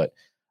Bigfoot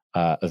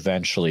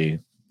eventually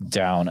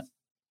down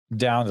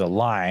the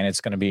line.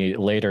 It's going to be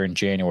later in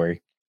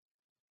January.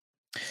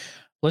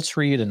 Let's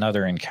read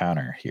another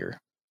encounter here.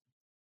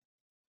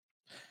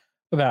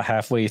 About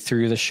halfway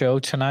through the show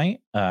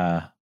tonight.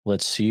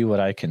 Let's see what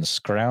I can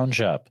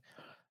scrounge up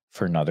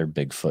for another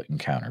Bigfoot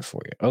encounter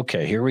for you.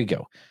 Okay, here we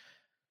go.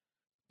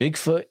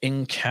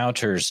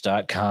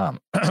 BigfootEncounters.com.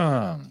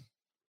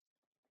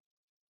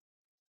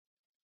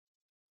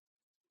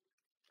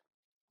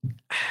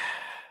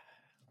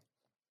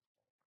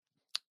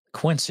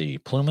 Quincy,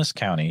 Plumas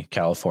County,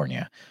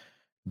 California.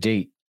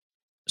 Date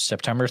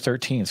September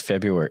 13th,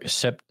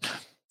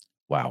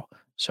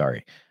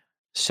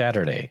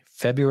 Saturday,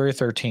 February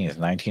 13th,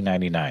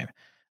 1999.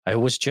 I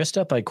was just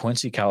up by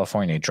Quincy,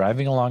 California,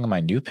 driving along in my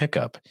new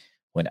pickup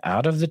when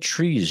out of the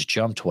trees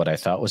jumped what I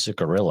thought was a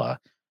gorilla.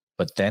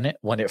 But then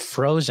when it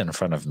froze in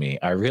front of me,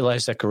 I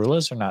realized that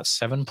gorillas are not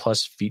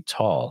 7+ feet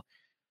tall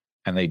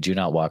and they do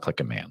not walk like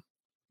a man.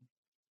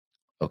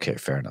 Okay,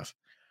 fair enough.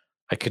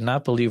 I could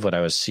not believe what I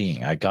was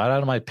seeing. I got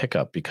out of my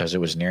pickup because it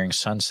was nearing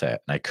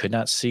sunset and I could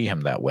not see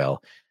him that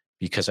well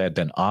because I had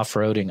been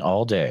off-roading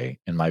all day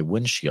and my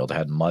windshield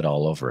had mud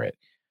all over it.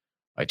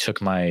 I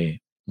took my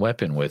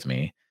weapon with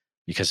me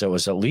because it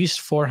was at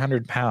least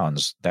 400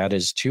 pounds. That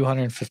is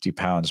 250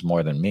 pounds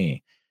more than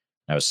me.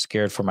 I was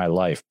scared for my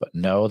life, but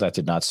no, that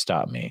did not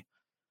stop me.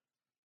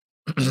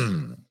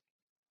 Bigfoot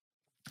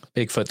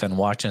then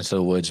walked into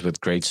the woods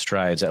with great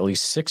strides, at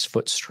least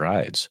 6-foot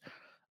strides.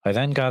 I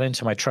then got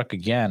into my truck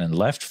again and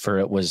left, for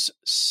it was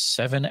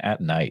 7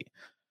 p.m. I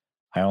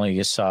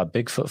only saw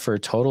Bigfoot for a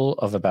total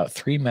of about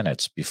 3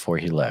 minutes before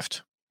he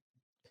left.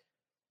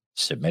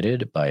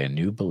 Submitted by a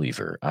new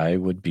believer. I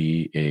would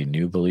be a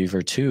new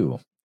believer too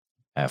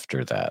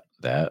after that.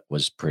 That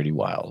was pretty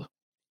wild.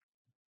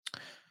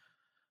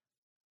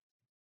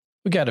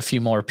 We got a few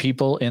more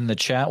people in the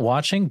chat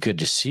watching. Good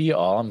to see you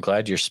all. I'm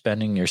glad you're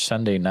spending your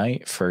Sunday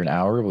night for an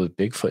hour with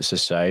Bigfoot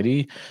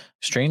Society.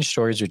 Strange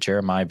Stories with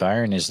Jeremiah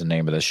Byron is the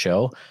name of the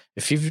show.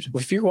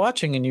 If you're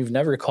watching and you've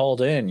never called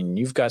in and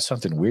you've got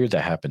something weird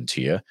that happened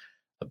to you,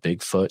 a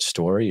Bigfoot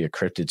story, a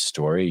cryptid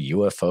story,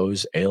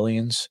 UFOs,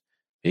 aliens,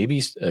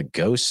 maybe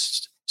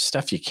ghosts,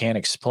 stuff you can't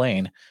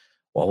explain,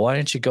 well, why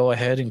don't you go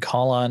ahead and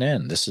call on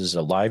in? This is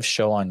a live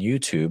show on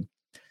YouTube.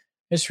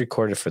 It's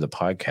recorded for the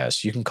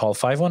podcast. You can call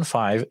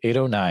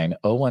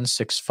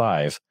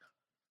 515-809-0165.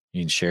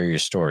 You can share your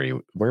story.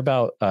 We're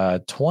about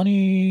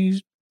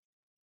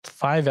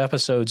 25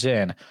 episodes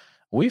in.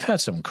 We've had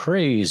some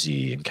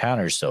crazy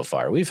encounters so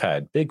far. We've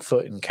had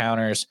Bigfoot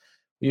encounters.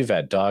 We've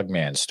had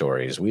dogman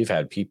stories. We've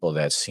had people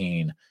that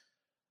seen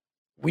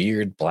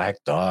weird black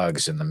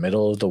dogs in the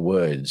middle of the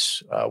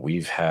woods.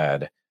 We've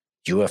had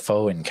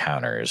UFO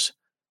encounters.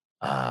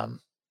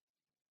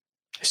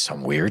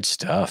 Some weird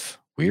stuff.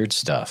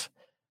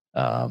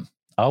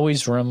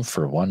 Always room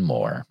for one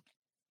more.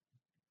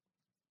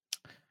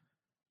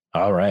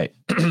 All right.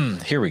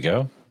 Here we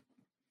go.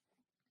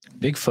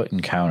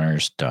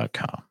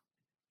 BigfootEncounters.com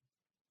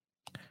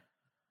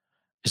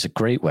is a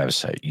great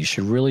website. You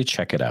should really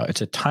check it out.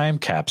 It's a time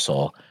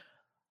capsule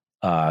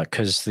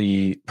because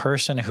the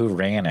person who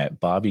ran it,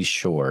 Bobby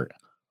Short,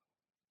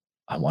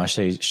 I want to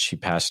say she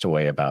passed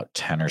away about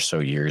 10 or so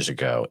years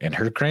ago, and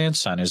her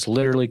grandson is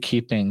literally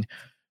keeping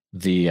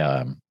the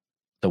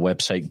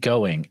website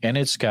going, and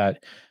it's got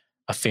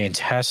a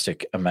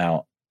fantastic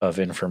amount of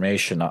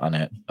information on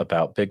it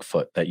about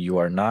Bigfoot that you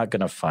are not going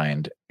to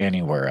find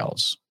anywhere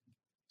else.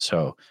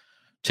 So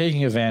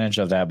taking advantage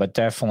of that, but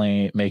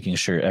definitely making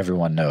sure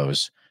everyone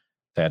knows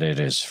that it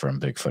is from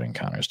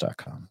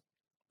BigfootEncounters.com.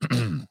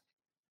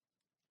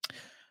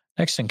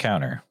 Next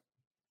encounter.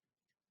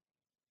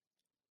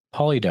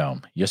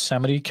 Polydome,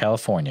 Yosemite,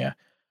 California,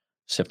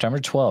 September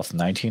 12th,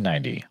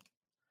 1990.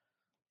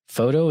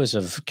 Photo is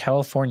of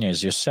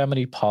California's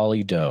Yosemite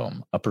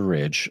Polydome, upper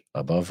ridge,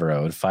 above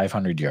road,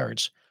 500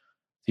 yards.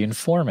 The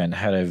informant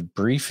had a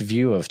brief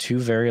view of two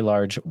very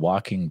large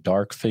walking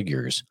dark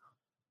figures.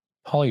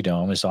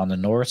 Polydome is on the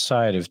north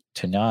side of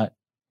Tenaya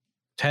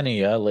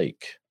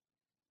Lake.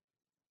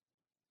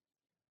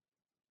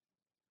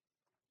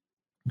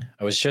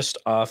 I was just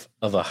off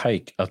of a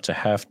hike up to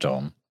Half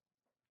Dome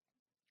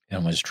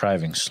and was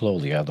driving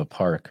slowly out of the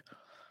park.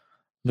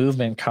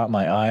 Movement caught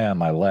my eye on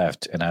my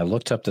left, and I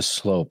looked up the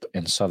slope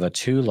and saw the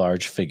two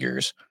large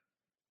figures.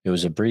 It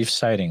was a brief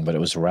sighting, but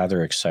it was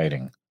rather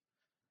exciting.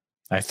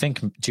 I think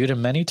due to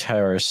many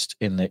tourists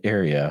in the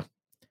area,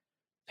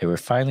 they were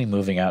finally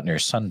moving out near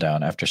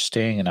sundown after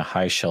staying in a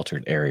high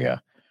sheltered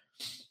area.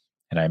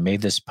 And I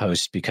made this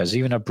post because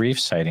even a brief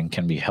sighting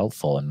can be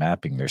helpful in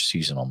mapping their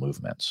seasonal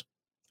movements.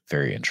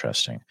 Very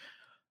interesting.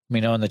 Let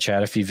me know in the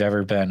chat if you've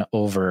ever been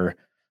over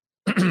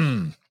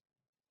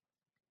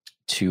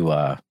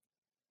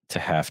to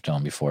Half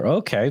Dome before.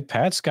 Okay,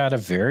 Pat's got a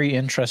very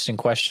interesting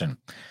question.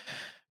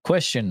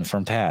 Question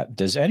from Pat.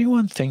 Does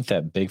anyone think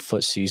that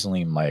Bigfoot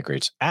seasonally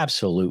migrates?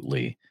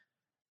 Absolutely.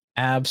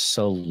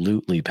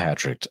 Absolutely,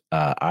 Patrick.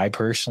 I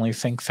personally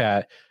think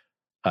that.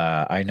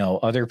 I know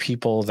other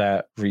people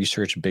that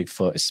research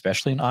Bigfoot,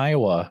 especially in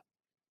Iowa,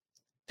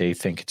 they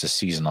think it's a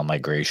seasonal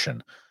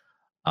migration.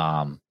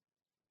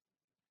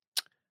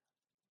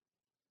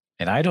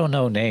 And I don't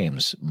know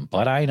names,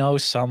 but I know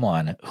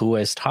someone who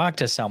has talked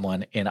to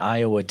someone in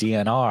Iowa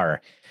DNR,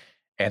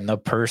 and the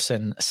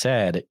person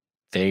said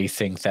they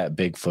think that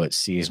Bigfoot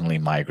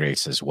seasonally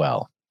migrates as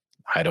well.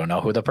 I don't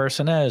know who the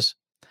person is.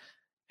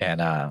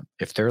 And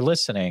if they're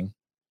listening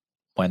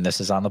when this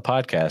is on the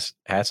podcast,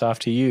 hats off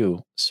to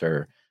you,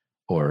 sir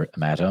or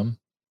madam.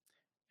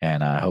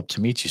 And I hope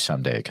to meet you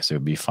someday because it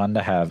would be fun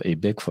to have a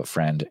Bigfoot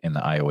friend in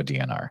the Iowa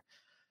DNR.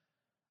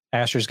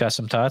 Asher's got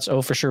some thoughts.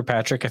 Oh, for sure,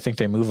 Patrick. I think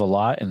they move a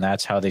lot, and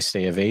that's how they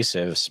stay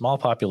evasive. Small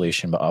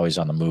population, but always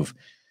on the move.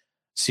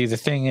 See, the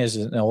thing is,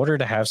 in order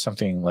to have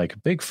something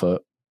like Bigfoot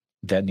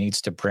that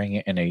needs to bring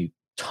in a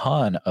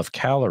ton of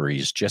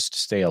calories just to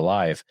stay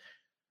alive,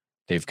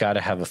 they've got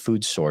to have a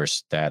food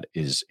source that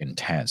is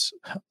intense.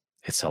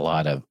 It's a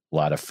lot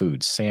of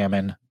food: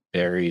 salmon,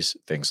 berries,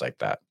 things like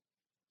that.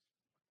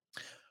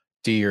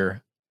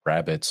 Deer,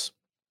 rabbits.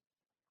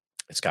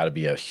 It's got to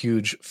be a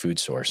huge food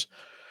source.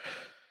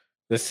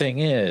 The thing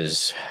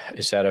is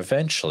that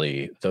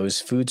eventually those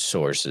food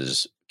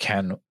sources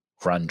can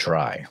run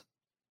dry.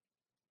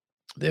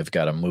 They've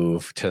got to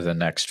move to the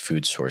next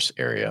food source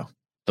area.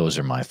 Those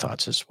are my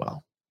thoughts as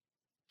well.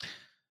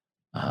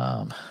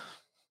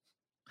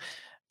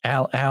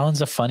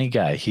 Alan's a funny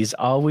guy. He's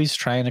always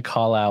trying to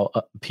call out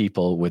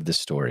people with the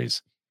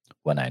stories.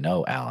 When I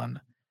know, Alan,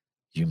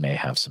 you may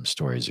have some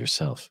stories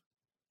yourself.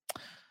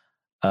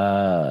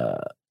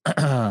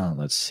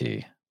 Let's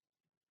see.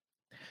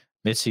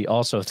 Mitzi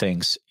also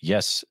thinks,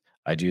 yes,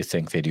 I do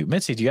think they do.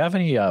 Mitzi, do you have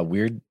any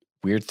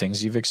weird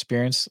things you've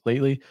experienced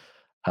lately?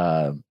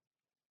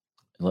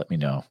 Let me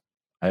know.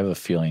 I have a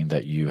feeling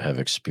that you have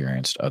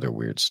experienced other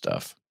weird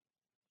stuff.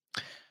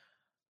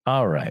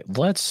 All right,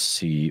 let's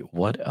see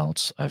what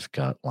else I've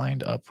got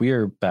lined up. We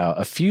are about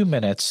a few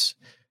minutes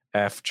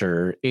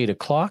after 8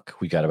 o'clock.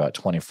 We got about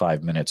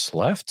 25 minutes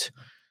left.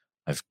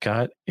 I've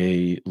got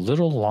a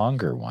little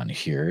longer one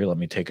here. Let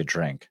me take a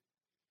drink.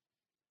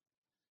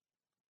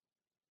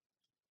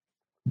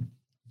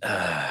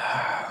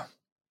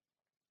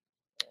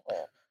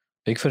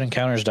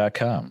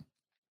 BigfootEncounters.com.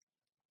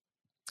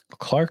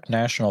 Clark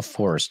National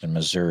Forest in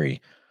Missouri,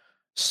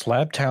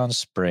 Slabtown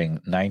Spring,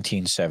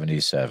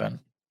 1977.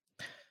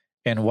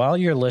 And while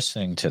you're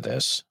listening to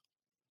this,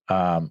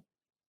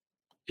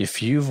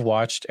 if you've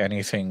watched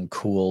anything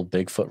cool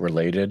Bigfoot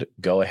related,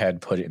 go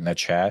ahead, put it in the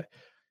chat.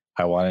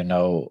 I want to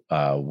know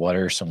what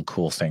are some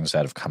cool things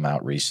that have come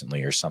out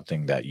recently or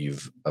something that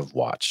you've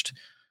watched.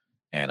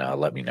 And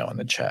let me know in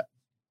the chat.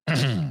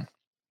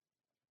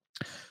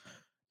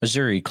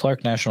 Missouri,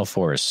 Clark National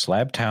Forest,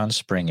 Slabtown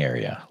Spring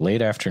area,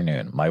 late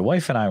afternoon. My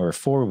wife and I were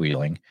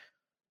four-wheeling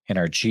in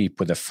our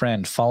Jeep with a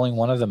friend following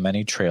one of the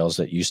many trails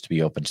that used to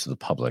be open to the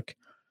public.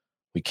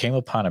 We came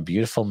upon a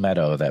beautiful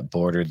meadow that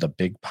bordered the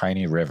Big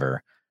Piney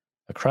River.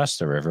 Across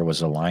the river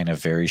was a line of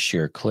very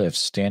sheer cliffs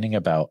standing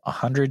about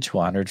 100 to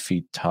 100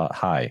 feet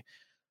high,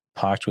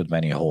 pocked with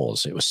many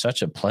holes. It was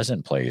such a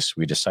pleasant place,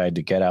 we decided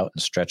to get out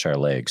and stretch our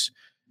legs.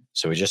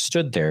 So we just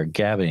stood there,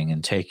 gabbing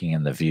and taking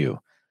in the view.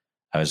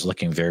 I was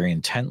looking very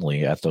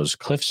intently at those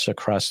cliffs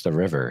across the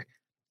river,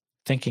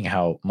 thinking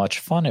how much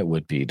fun it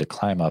would be to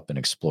climb up and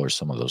explore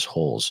some of those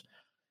holes.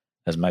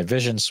 As my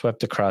vision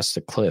swept across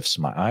the cliffs,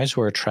 my eyes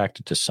were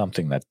attracted to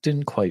something that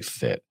didn't quite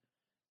fit,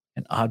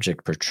 an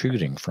object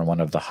protruding from one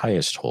of the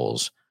highest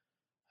holes.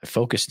 I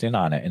focused in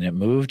on it, and it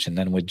moved and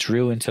then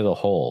withdrew into the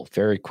hole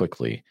very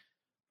quickly.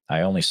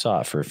 I only saw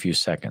it for a few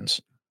seconds.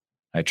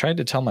 I tried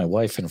to tell my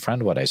wife and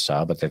friend what I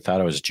saw, but they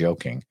thought I was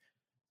joking.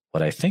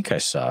 What I think I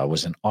saw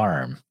was an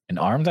arm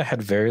that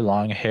had very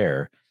long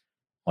hair,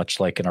 much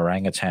like an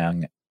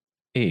orangutan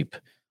ape,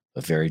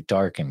 but very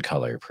dark in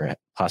color,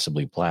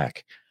 possibly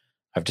black.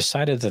 I've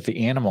decided that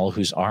the animal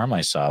whose arm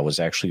I saw was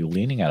actually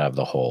leaning out of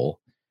the hole,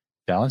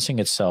 balancing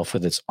itself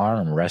with its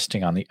arm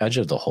resting on the edge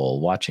of the hole,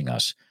 watching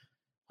us.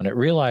 When it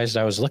realized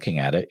I was looking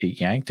at it, it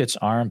yanked its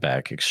arm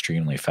back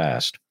extremely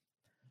fast.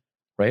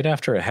 Right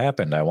after it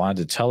happened, I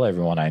wanted to tell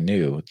everyone I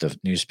knew, the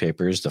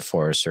newspapers, the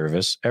Forest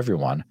Service,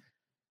 everyone.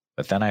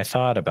 But then I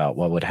thought about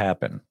what would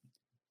happen.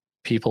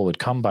 People would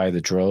come by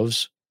the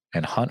droves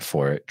and hunt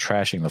for it,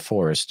 trashing the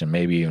forest and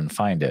maybe even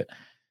find it,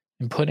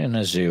 and put it in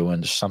a zoo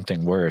and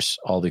something worse,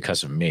 all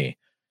because of me.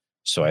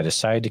 So I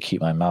decided to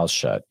keep my mouth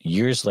shut.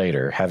 Years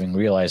later, having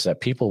realized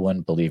that people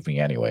wouldn't believe me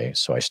anyway,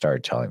 so I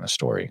started telling the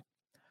story.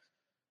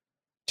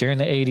 During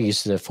the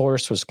 80s, the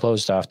forest was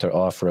closed off to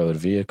off-road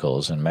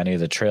vehicles, and many of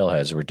the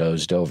trailheads were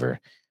dozed over.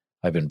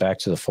 I've been back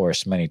to the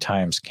forest many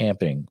times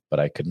camping, but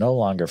I could no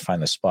longer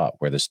find the spot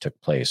where this took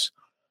place.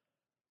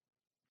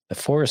 The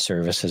Forest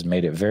Service has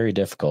made it very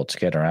difficult to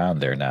get around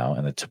there now,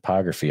 and the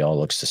topography all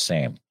looks the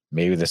same.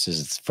 Maybe this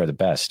is for the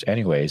best.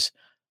 Anyways,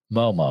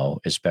 Momo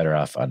is better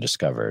off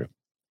undiscovered.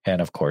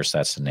 And of course,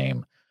 that's the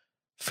name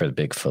for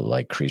the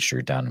Bigfoot-like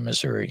creature down in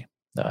Missouri,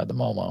 the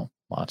Momo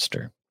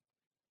monster.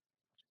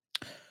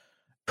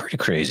 Pretty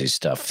crazy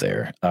stuff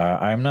there.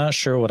 I'm not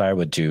sure what I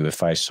would do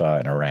if I saw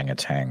an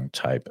orangutan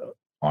type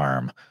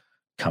arm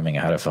coming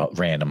out of a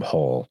random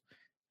hole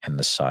in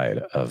the side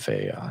of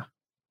a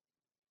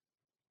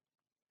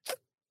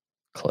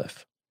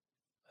cliff.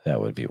 That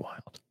would be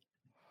wild.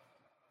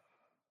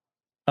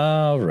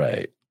 All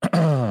right.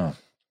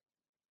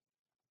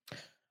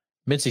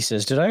 Mitzi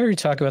says, did I already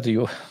talk about the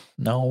UFO?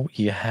 No,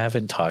 you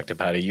haven't talked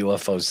about a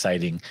UFO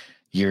sighting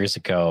years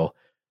ago.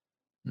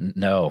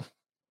 No,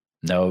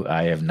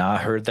 I have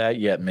not heard that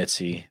yet,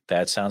 Mitzi.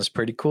 That sounds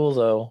pretty cool,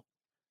 though,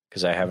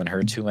 because I haven't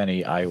heard too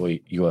many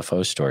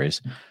UFO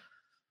stories.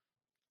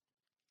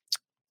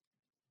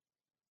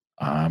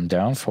 I'm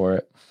down for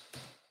it.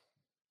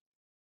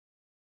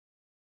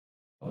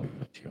 All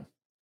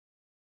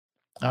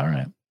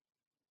right.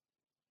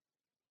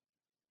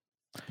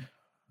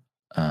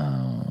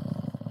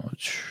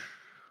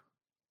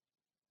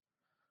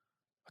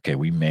 Okay,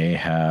 we may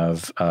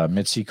have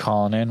Mitzi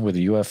calling in with a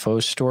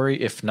UFO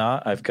story. If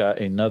not, I've got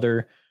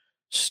another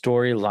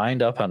story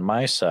lined up on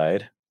my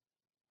side.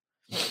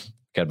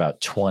 Got about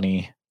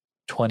 20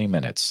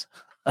 minutes.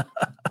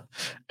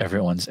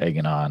 Everyone's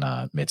egging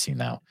on Mitzi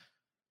now.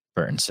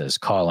 Burton says,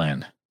 call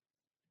in.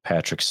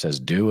 Patrick says,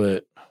 do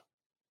it.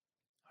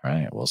 All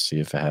right, we'll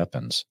see if it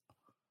happens.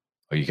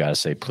 Oh, you got to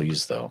say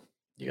please, though.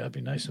 You got to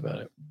be nice about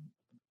it.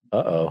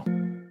 Uh-oh.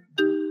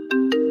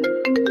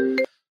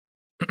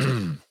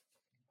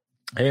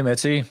 Hey,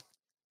 Mitzi.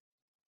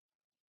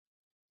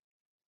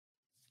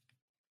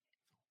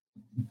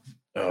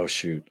 Oh,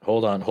 shoot.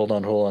 Hold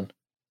on.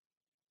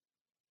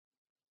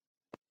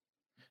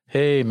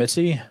 Hey,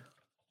 Mitzi.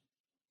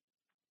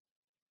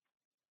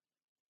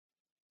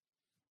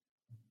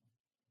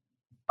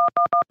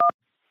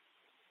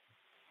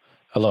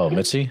 Hello,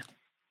 Mitzi.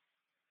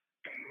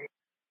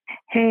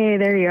 Hey,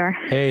 there you are.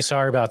 Hey,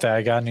 sorry about that.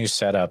 I got a new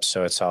setup,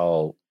 so it's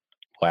all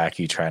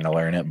wacky trying to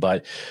learn it.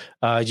 But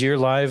you're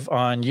live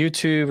on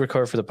YouTube,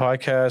 record for the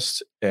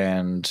podcast,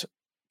 and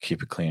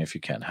keep it clean if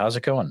you can. How's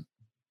it going?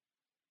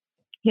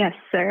 Yes,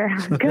 sir.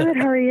 Good.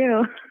 How are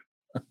you?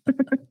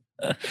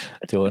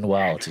 Doing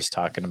well. Just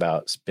talking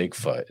about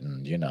Bigfoot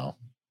and,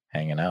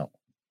 hanging out.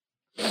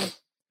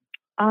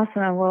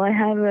 Awesome. Well, I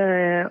have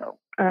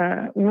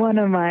one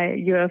of my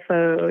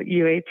UFO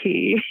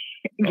UAP,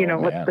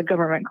 what the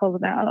government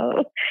calls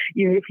now,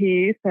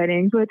 UAP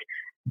sightings, which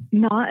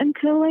not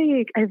until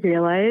I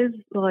realized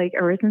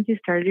ever since you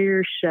started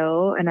your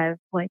show and I've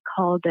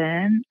called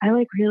in, I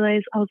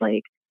realized I was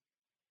like,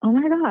 oh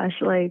my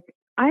gosh,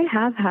 I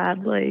have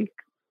had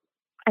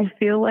I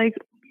feel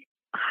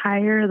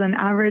higher than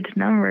average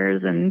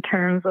numbers in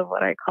terms of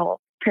what I call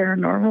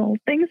paranormal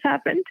things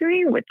happen to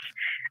me, which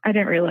I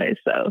didn't realize.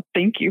 So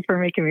thank you for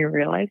making me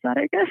realize that,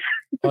 I guess.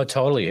 Oh,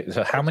 totally.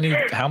 So how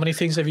many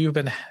things have you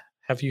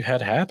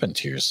had happen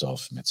to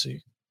yourself,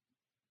 Mitzi?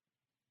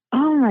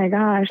 Oh my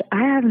gosh,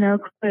 I have no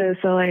clue.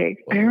 So I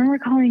remember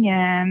calling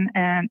in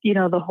and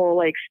the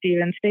whole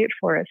Stevens State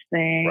Forest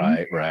thing.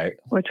 Right.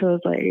 Which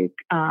was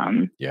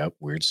yep,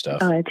 weird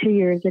stuff. 2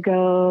 years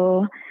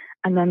ago.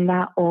 And then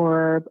that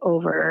orb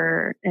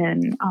over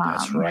in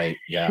that's right.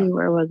 Yeah.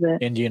 Where was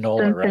it?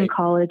 Indianola, Princeton right?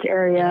 College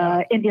area.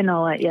 Yeah.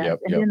 Indianola, yes, yep,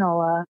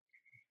 Indianola.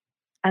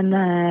 And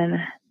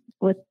then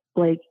with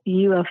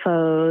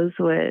UFOs,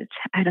 which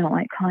I don't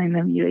like calling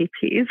them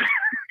UAPs.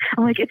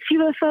 I'm it's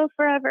UFO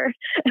forever.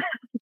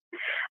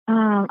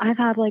 I've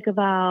had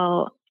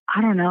about, I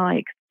don't know,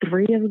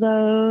 3 of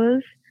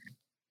those.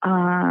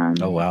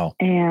 Oh wow.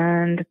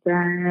 And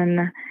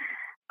then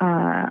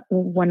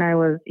when I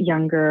was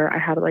younger, I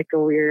had a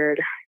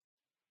weird,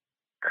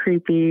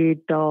 creepy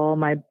doll.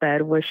 My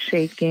bed was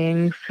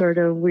shaking, sort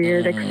of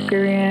weird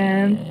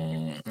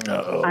experience.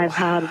 Uh-oh. I've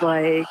had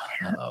a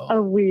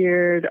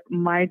weird,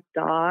 my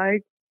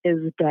dog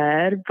is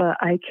dead, but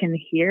I can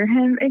hear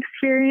him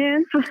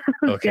experience.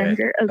 Okay.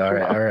 Younger as all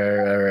well.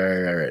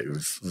 right.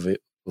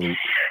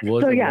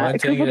 So yeah, one a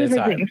thing couple at a different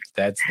time.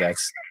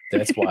 things.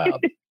 That's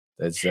wild.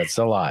 That's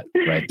a lot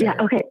right there.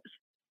 Yeah. Okay.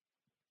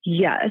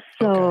 Yes.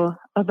 So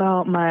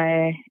about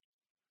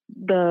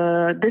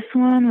this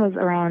one was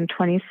around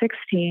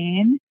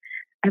 2016.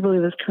 I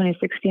believe it was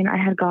 2016. I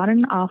had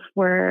gotten off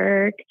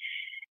work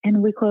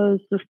and we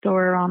closed the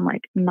store around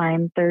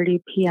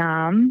 9:30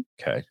 p.m.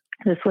 Okay.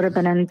 This would have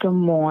been in Des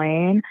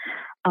Moines.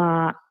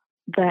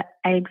 The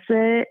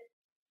exit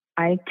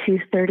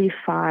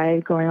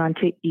I-235 going on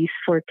to East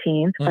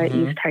 14th by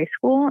East High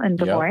School in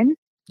Des Moines.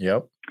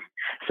 Yep.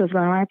 So it's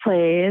been my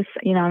place.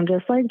 I'm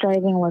just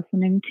driving,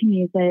 listening to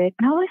music.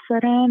 And all of a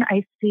sudden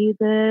I see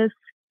this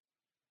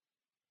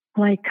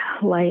light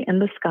in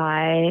the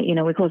sky.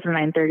 We closed at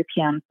 9:30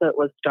 p.m. so it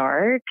was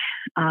dark.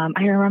 I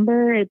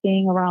remember it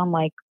being around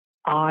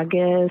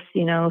August,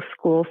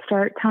 school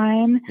start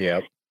time.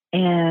 Yep.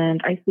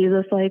 And I see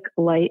this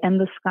light in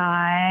the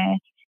sky,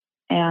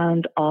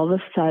 and all of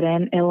a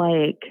sudden it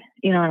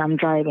and I'm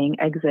driving,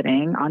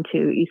 exiting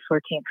onto East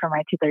 14th from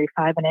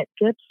I-235, and it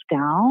dips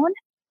down,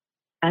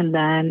 and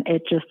then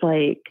it just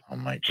oh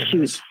my goodness,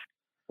 shoots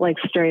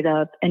straight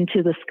up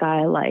into the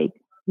sky,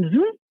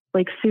 zoom,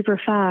 super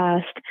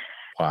fast.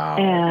 Wow.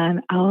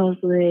 And I was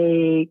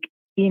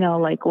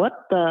what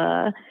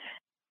the?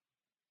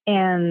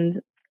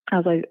 And I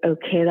was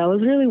okay, that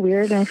was really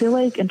weird. And I feel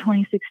in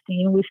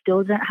 2016, we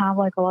still didn't have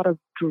a lot of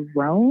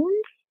drones,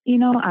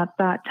 at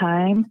that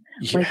time,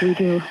 we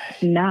do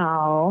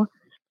now.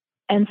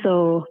 And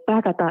so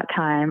back at that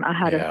time, I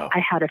had a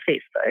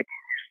Facebook.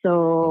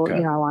 So,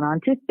 I went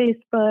on to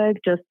Facebook,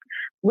 just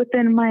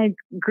within my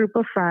group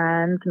of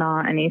friends,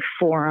 not any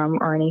forum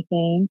or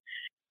anything.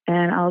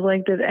 And I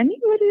was did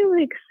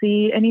anybody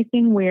see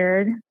anything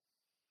weird?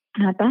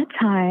 And at that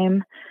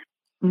time,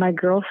 my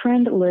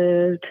girlfriend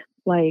lived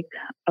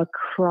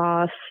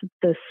across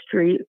the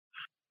street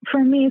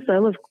from me. So I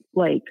lived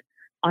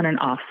on an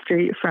off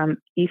street from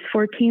East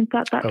 14th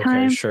at that Okay,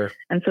 time. sure.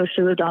 And so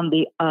she lived on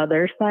the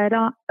other side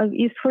of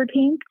East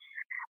 14th.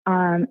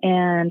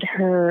 And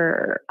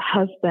her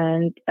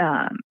husband,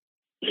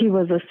 he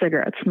was a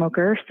cigarette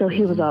smoker. So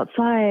he was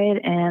outside.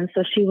 And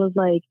so she was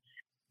like,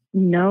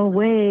 no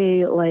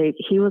way. Like,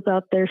 he was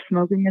out there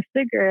smoking a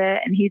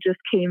cigarette, and he just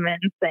came in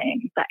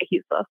saying that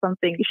he saw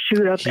something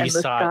shoot up in the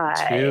saw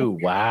sky. it too.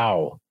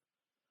 Wow.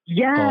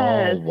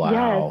 Yes. Oh,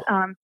 wow.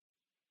 Yes.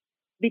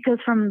 Because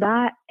from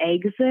that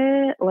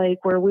exit,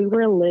 like where we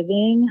were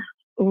living,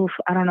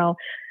 I don't know,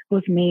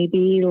 was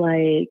maybe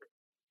like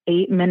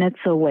 8 minutes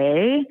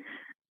away.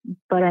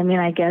 But I mean,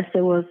 I guess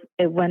it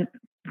went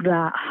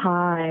that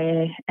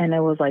high and it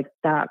was like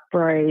that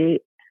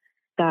bright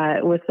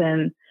that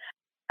within,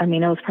 I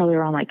mean, it was probably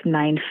around like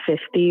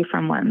 9:50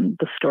 from when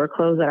the store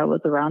closed that I was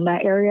around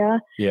that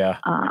area. Yeah.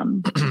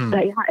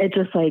 But yeah, it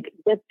just like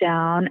dipped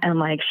down and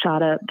like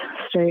shot up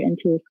straight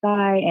into the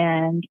sky.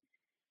 And,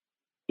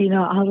 you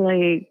know, I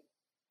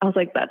was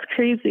like, that's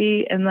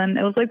crazy. And then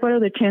it was like, what are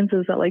the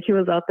chances that like he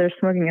was out there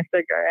smoking a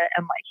cigarette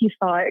and like he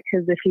saw it?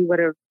 Because if he would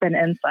have been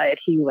inside,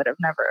 he would have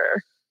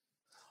never,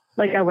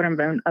 like, I wouldn't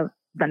have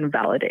been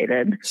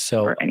validated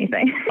or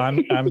anything.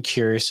 I'm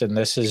curious, and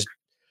this is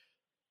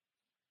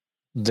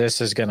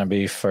going to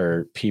be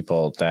for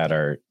people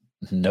that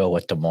know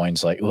what Des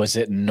Moines like. Was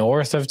it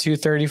north of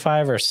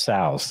 235 or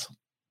south?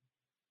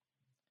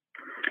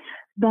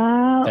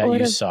 That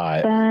you saw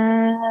it.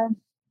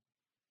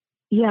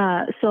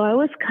 Yeah, so I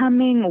was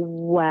coming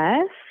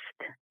west.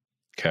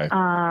 Okay.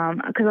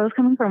 Because I was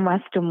coming from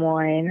West Des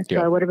Moines, so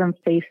I would have been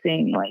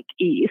facing like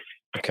east.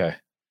 Okay,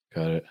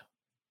 got it.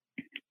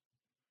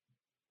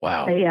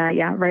 Wow. But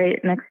yeah,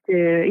 right next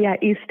to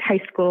East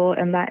High School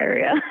in that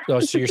area. Oh,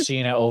 so you're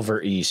seeing it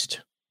over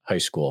East High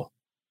School?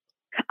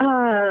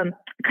 Kind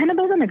of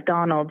by the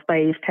McDonald's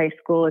by East High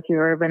School, if you've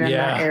ever been in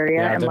that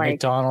area, and the like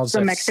McDonald's,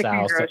 the Mexican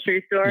south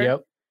grocery store.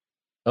 Yep.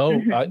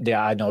 Oh,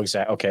 yeah, I know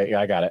exactly. Okay,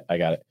 yeah, I got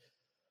it.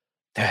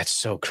 That's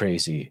so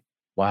crazy.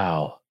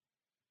 Wow.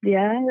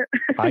 Yeah.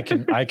 I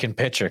can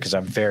picture because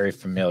I'm very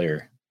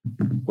familiar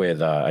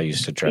with. I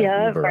used to drive.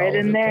 Yeah, Uber right all in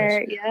over the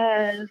there. place.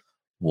 Yes.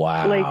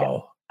 Wow. Like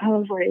I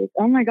was like,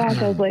 oh my gosh!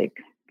 I was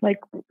like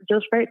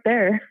just right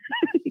there.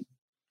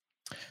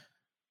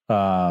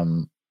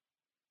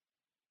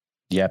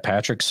 Yeah,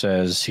 Patrick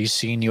says he's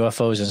seen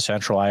UFOs in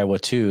central Iowa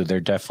too. They're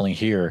definitely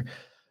here.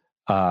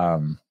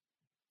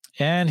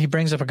 And he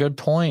brings up a good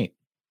point.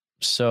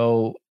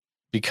 So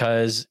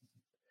because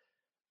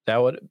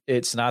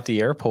it's not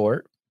the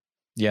airport,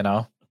 you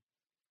know.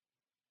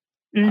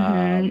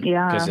 Yeah.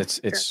 Because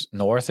it's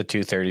north of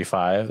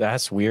 235.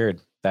 That's weird.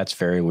 That's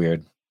very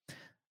weird.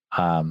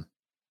 Man,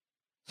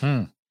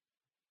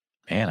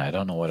 I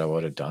don't know what I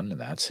would have done in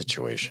that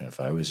situation if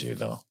I was you,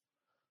 though.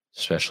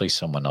 Especially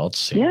someone else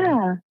seeing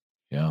it.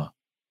 Yeah.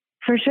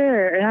 For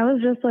sure. And I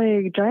was just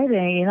like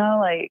driving, you know,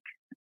 like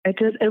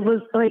it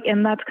was like,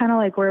 and that's kind of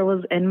like where it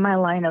was in my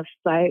line of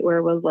sight, where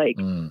it was like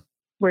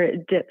where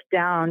it dipped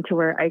down to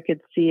where I could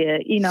see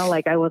it, you know,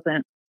 like I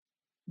wasn't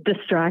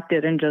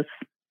distracted and just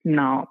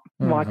not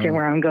watching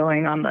where I'm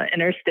going on the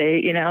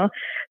interstate, you know?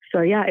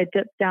 So yeah, it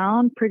dipped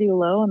down pretty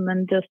low and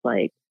then just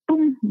like,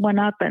 boom, went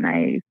up, and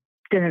I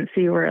didn't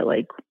see where it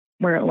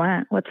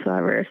went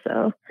whatsoever.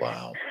 So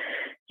wow.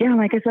 Yeah,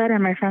 like I said,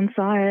 and my friend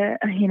saw it,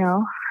 you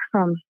know,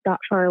 from that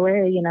far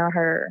away, you know,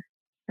 her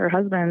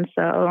husband.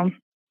 So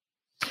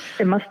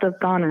it must have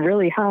gone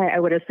really high, I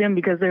would assume,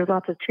 because there's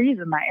lots of trees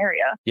in that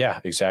area. Yeah,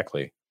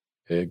 exactly.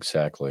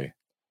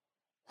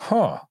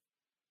 Huh.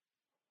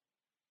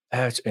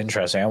 That's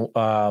interesting.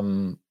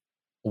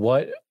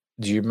 What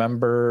do you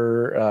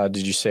remember?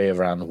 Did you say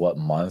around what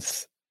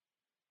month?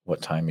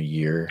 What time of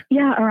year?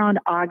 Yeah, around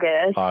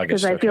August.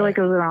 Because I feel like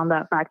it was around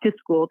that back to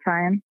school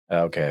time.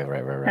 Okay,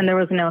 right. And there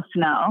was no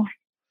snow.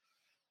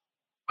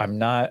 I'm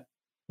not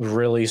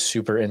really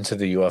super into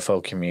the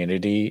UFO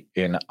community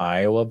in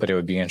Iowa, but it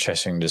would be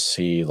interesting to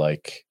see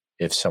like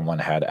if someone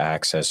had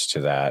access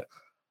to that,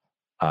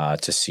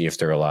 to see if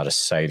there are a lot of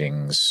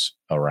sightings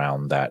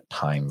around that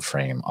time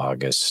frame,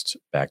 August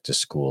back to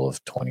school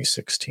of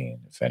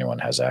 2016. If anyone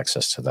has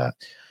access to that.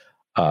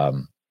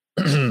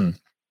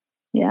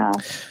 Yeah.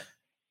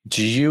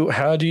 Do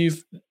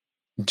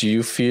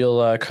you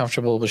feel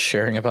comfortable with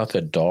sharing about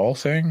the doll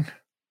thing?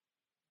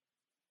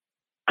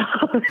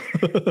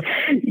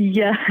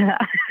 Yeah.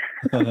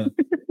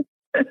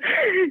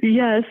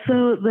 Yeah.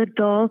 So the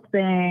doll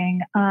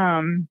thing,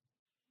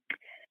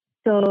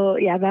 so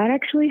yeah, that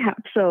actually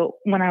happened. So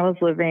when I was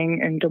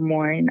living in Des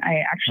Moines, I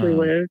actually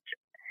lived,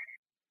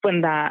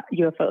 when that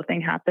UFO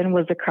thing happened,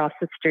 was across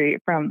the street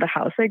from the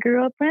house I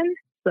grew up in.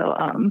 So,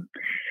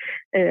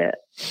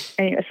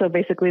 anyway, so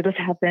basically this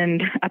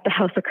happened at the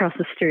house across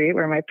the street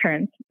where my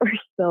parents were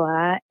still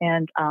at.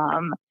 And,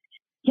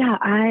 yeah,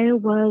 I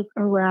was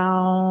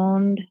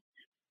around,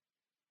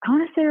 I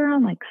want to say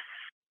around like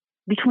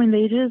between the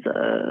ages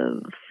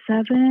of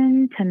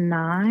 7 to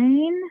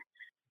 9.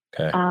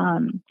 Okay.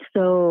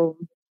 So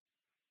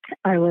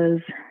I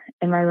was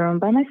in my room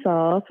by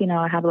myself, you know,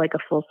 I have like a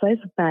full size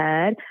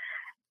bed.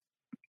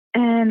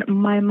 And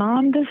my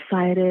mom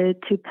decided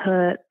to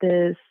put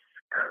this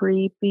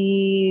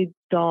creepy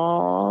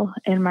doll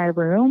in my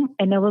room,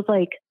 and it was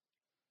like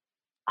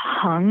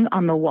hung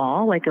on the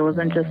wall. Like it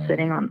wasn't just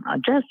sitting on a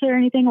dresser or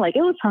anything. Like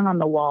it was hung on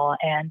the wall.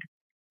 And,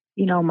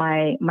 you know,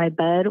 my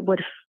bed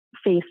would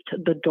face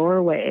the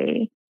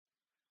doorway,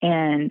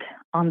 and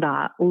on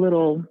that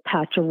little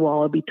patch of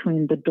wall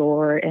between the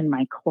door and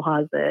my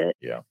closet,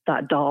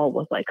 that doll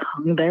was like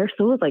hung there.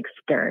 So it was like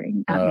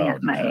staring at me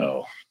at night.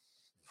 No.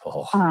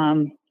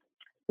 Oh.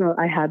 So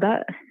I had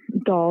that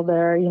doll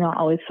there, you know, I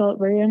always felt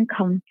very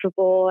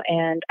uncomfortable,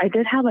 and I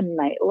did have a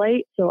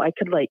nightlight so I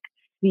could like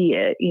see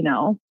it, you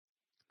know.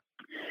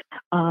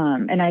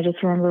 And I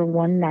just remember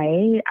one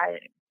night I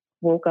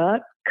woke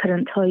up,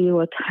 couldn't tell you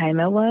what time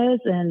it was,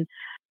 and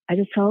I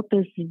just felt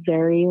this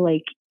very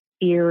like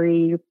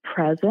eerie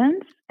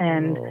presence.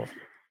 And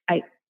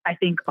I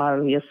think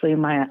obviously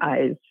my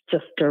eyes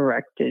just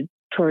directed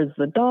towards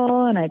the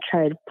doll, and I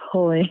tried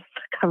pulling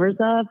the covers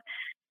up,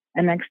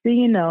 and next thing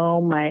you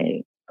know,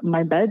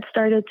 my bed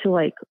started to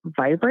like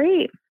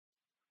vibrate.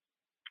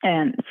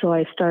 And so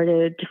I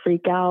started to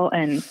freak out,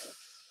 and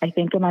I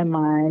think in my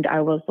mind, I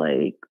was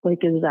like,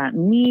 is that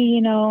me,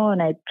 you know?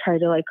 And I tried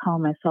to like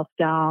calm myself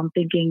down,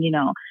 thinking, you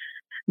know,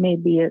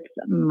 maybe it's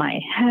my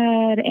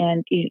head.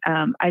 And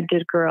I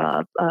did grow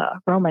up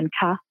Roman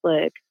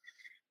Catholic.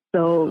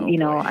 So, you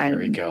know, here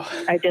we go.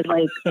 I did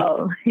like,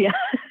 yeah.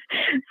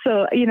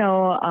 So, you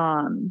know,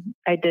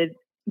 I did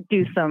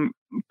do some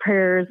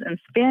prayers in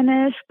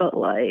Spanish, but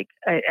like,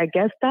 I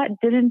guess that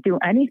didn't do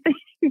anything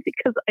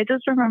because I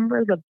just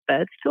remember the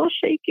bed still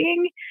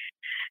shaking,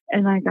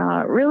 and I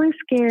got really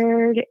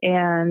scared.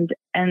 And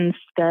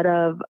instead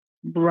of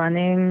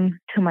running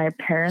to my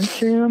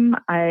parents' room,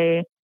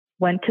 I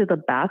went to the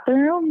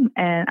bathroom,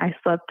 and I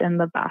slept in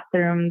the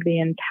bathroom the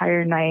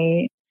entire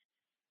night.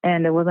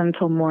 And it wasn't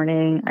until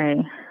morning I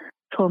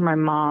told my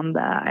mom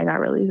that I got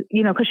really,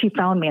 you know, because she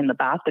found me in the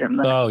bathroom.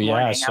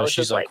 Yeah. So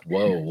she's like,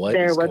 whoa, what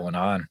is going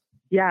on?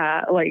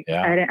 Yeah. Like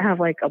I didn't have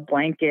like a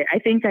blanket. I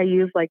think I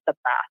used like the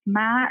bath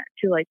mat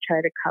to like try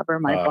to cover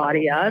my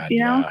body up,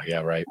 you know? Yeah,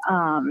 right.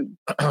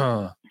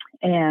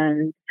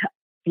 And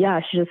yeah,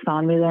 she just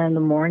found me there in the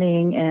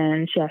morning,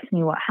 and she asked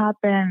me what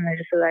happened. And I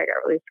just said I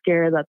got really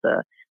scared that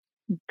the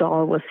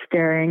doll was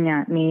staring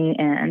at me.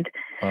 And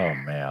oh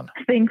man,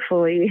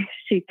 thankfully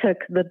she took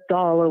the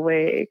doll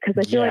away,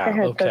 because I feel like I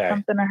had said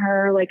something to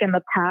her like in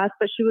the past,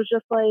 but she was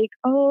just like,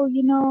 oh,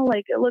 you know,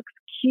 like it looks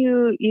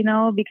cute, you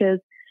know, because,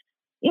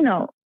 you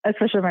know,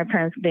 especially my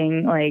parents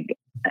being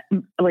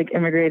like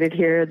immigrated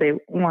here, they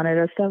wanted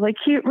us to have like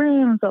cute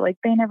rooms that like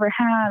they never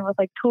had with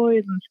like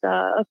toys and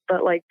stuff,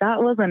 but like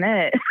that wasn't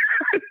it.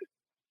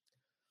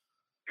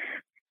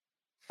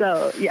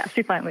 So yeah,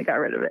 she finally got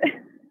rid of it.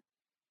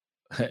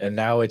 And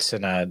now it's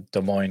in a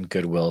Des Moines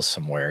Goodwill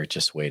somewhere,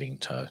 just waiting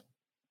to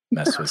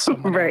mess with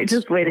someone. Right, else.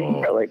 just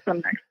waiting for like the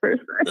next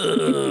person.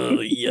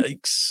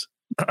 Yikes!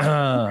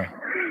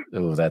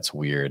 Oh, that's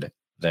weird.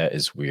 That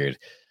is weird.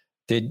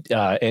 Did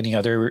any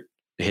other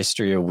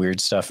history of weird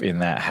stuff in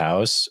that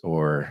house,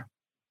 or?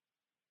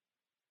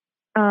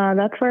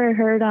 That's where I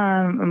heard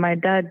my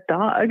dad's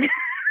dog.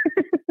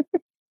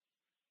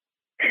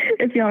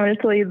 If you want me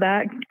to tell you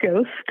that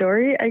ghost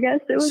story, I guess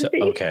it would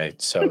be. Okay,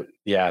 so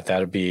yeah,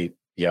 that'll be.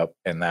 Yep,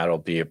 and that'll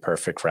be a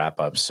perfect wrap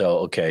up. So,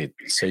 okay,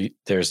 so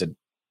there's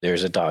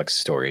a dog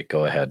story.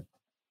 Go ahead.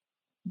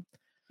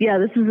 Yeah,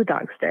 this is a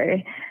dog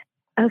story.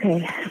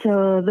 Okay,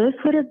 so this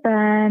would have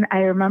been, I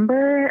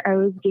remember I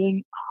was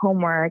doing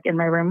homework, and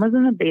my room was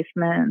in the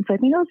basement. So I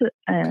think I was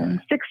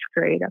in 6th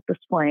grade at this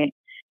point.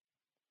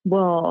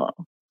 Well,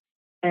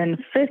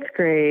 in 5th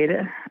grade,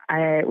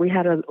 we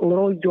had a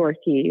little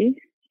Yorkie,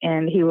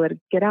 and he would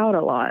get out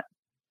a lot.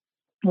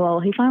 Well,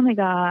 he finally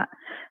got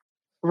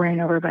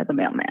ran over by the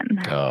mailman.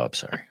 Oh, I'm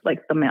sorry.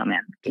 Like the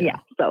mailman. Yeah.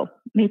 So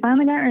he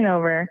finally got ran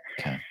over.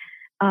 Okay.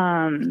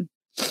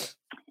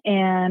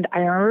 And I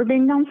remember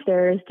being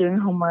downstairs doing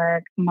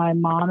homework. My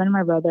mom and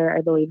my brother,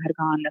 I believe, had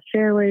gone to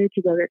Fairway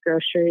to go get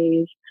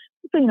groceries.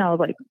 So, you know,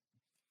 like,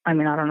 I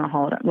mean, I don't know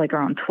how old, like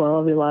around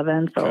 12,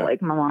 11. So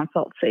like my mom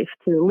felt safe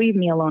to leave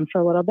me alone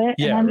for a little bit.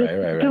 Yeah, and I'm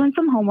just doing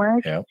some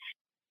homework. Yep.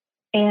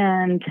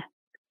 And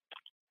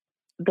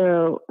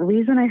the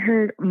reason I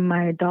heard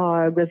my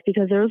dog was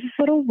because there was this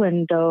little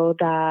window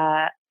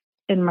that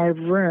in my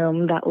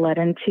room that led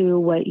into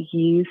what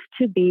used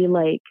to be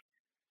like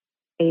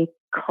a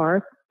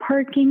car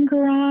parking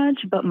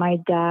garage, but my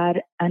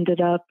dad ended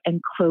up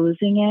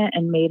enclosing it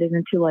and made it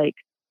into like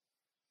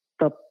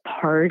the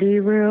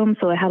party room.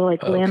 So it had like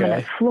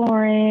laminate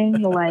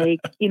flooring, like,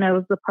 you know, it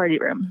was the party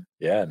room.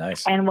 Yeah,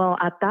 nice. And well,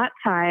 at that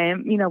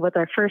time, you know, with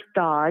our first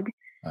dog,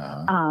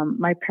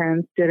 my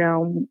parents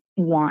didn't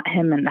want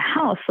him in the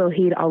house, so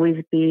he'd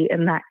always be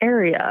in that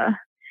area,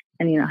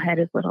 and you know, had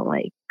his little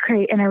like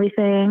crate and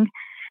everything,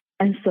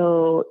 and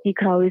so you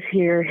could always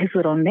hear his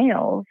little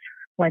nails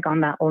like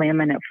on that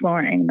laminate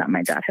flooring that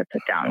my dad had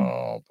put down.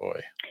 Oh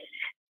boy.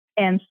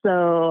 And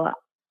so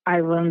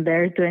I was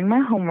there doing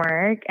my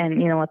homework,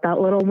 and you know, with that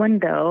little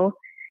window,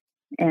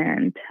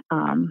 and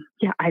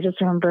I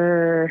just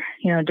remember,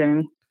 you know,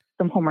 doing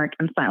some homework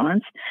in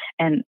silence,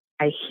 and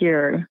I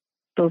hear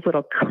those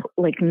little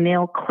like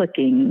nail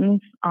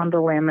clickings on the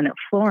laminate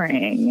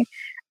flooring.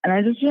 And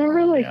I just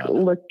remember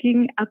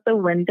looking at the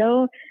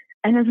window,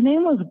 and his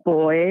name was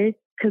Boy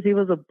because he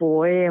was a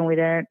boy, and we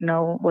didn't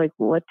know we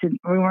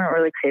weren't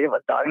really creative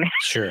with dog names.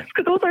 Sure.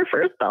 Because it was our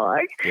first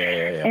dog.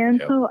 Yeah.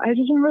 And so I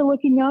just remember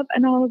looking up,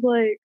 and I was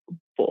like,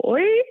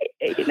 Boy,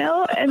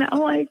 and I'm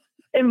like,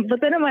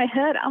 but then in my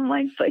head, I'm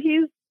like, but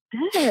he's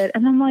dead.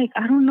 And I'm like,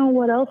 I don't know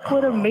what else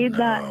would have made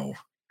that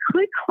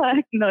click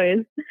clack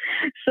noise.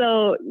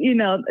 So,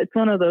 it's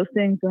one of those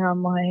things where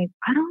I'm like,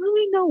 I don't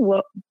really know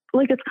what,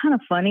 it's kind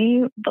of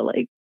funny, but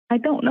I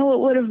don't know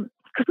what would have,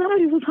 because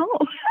nobody was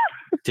home.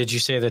 Did you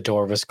say the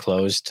door was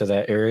closed to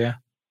that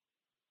area?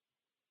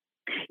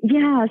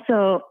 Yeah.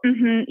 So,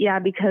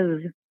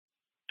 because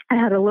I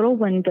had a little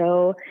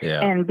window,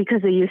 and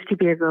because it used to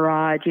be a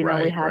garage,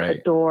 we had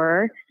the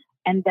door,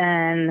 and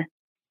then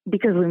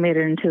because we made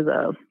it into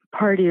the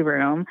party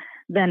room,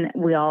 then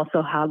we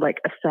also had a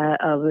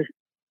set of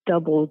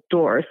double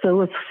doors, so it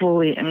was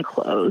fully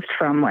enclosed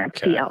from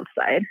the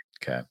outside.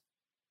 Okay.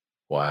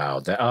 Wow.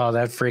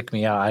 That freaked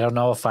me out. I don't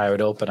know if I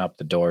would open up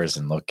the doors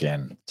and look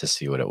in to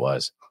see what it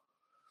was.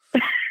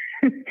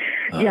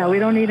 Yeah, we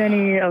don't need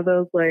any of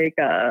those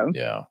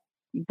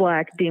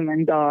black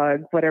demon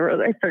dog, whatever.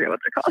 I forget what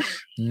they're called.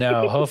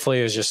 No, hopefully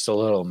it was just a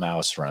little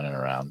mouse running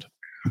around.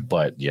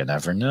 But you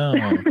never know.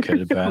 Could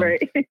have been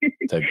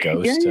the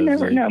ghost of you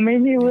never know.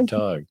 Maybe it was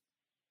dog.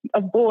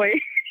 A boy.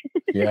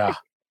 Yeah.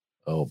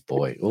 Oh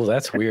boy. Oh,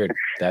 that's weird.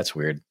 That's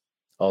weird.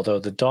 Although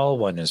the doll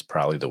one is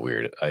probably the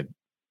weird.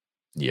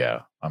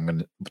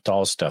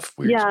 Doll stuff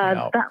weirds me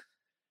out.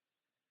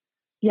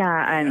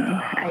 And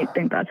I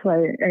think that's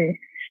why I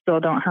still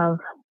don't have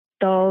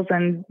dolls,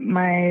 and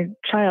my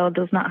child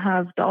does not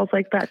have dolls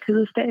like that to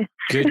this day.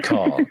 Good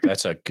call.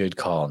 That's a good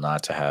call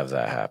not to have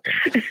that happen.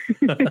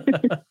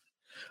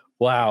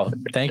 Wow.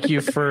 Thank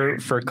you for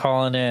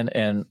calling in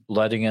and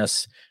letting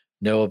us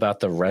know about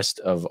the rest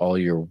of all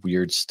your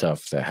weird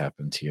stuff that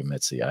happened to you,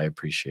 Mitzi. I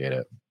appreciate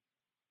it.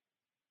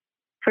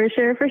 For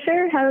sure.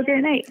 Have a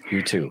great night.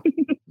 You too.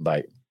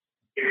 Bye.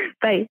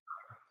 Bye.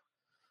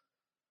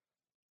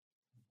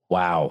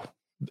 Wow.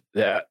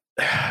 That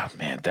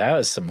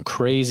was some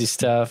crazy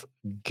stuff.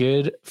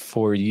 Good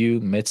for you,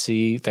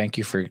 Mitzi. Thank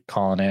you for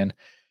calling in,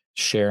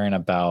 sharing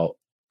about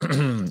a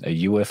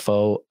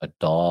UFO, a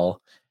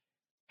doll,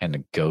 and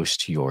a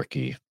ghost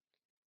Yorkie.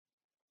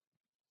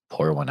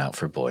 Pour one out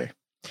for Boy.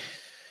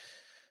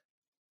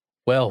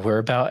 Well, we're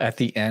about at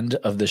the end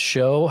of the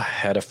show.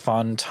 Had a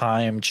fun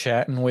time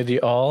chatting with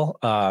you all.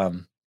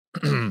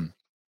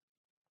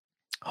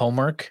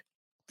 Homework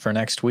for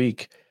next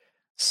week.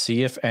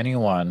 See if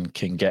anyone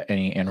can get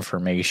any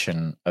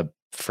information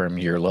from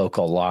your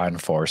local law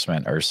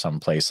enforcement or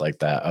someplace like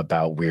that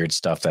about weird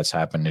stuff that's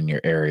happened in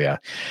your area.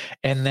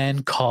 And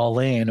then call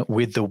in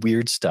with the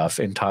weird stuff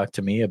and talk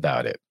to me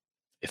about it.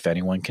 If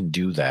anyone can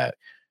do that,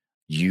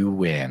 you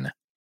win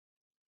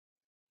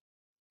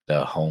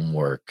the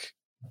Homework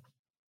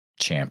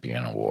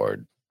Champion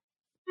Award,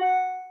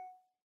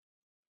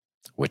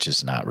 which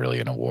is not really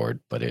an award,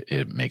 but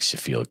it makes you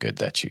feel good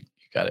that you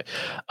got it.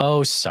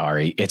 Oh,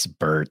 sorry. It's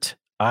Bert.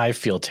 I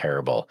feel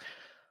terrible.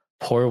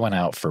 Pour one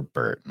out for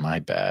Bert. My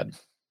bad.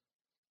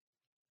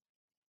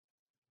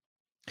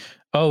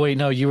 Oh, wait.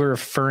 No, you were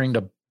referring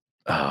to...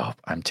 Oh,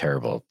 I'm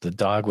terrible. The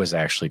dog was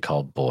actually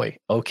called Boy.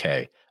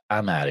 Okay.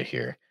 I'm out of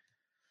here.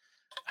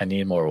 I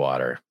need more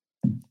water.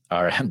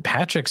 All right.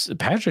 Patrick's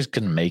going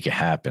to make it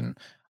happen.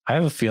 I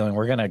have a feeling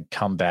we're going to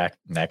come back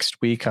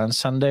next week on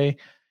Sunday,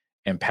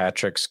 and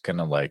Patrick's going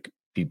to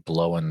be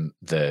blowing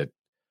the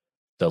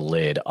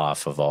lid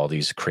off of all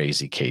these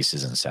crazy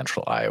cases in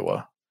central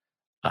Iowa.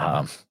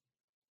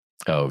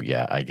 Oh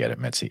yeah, I get it,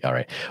 Mitzi. All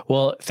right.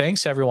 Well,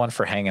 thanks everyone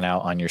for hanging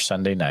out on your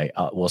Sunday night.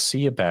 We'll see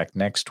you back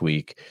next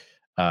week.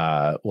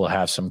 We'll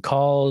have some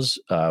calls,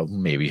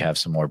 maybe have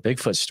some more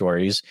Bigfoot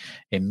stories,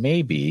 and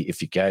maybe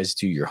if you guys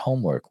do your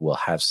homework, we'll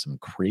have some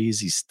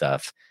crazy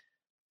stuff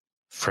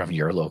from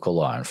your local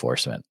law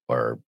enforcement.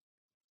 Or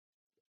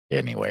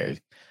anyway,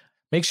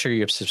 make sure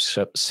you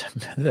subscribe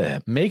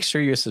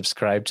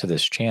to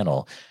this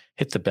channel.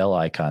 Hit the bell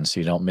icon so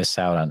you don't miss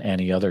out on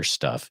any other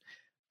stuff.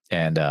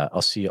 And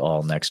I'll see you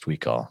all next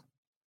week.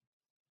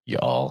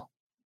 Y'all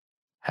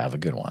have a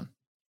good one.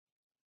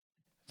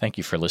 Thank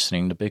you for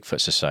listening to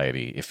Bigfoot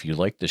Society. If you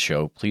like the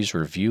show, please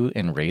review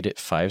and rate it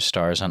 5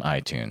 stars on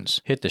iTunes.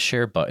 Hit the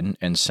share button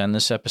and send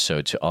this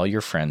episode to all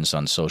your friends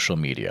on social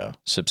media.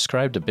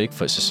 Subscribe to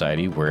Bigfoot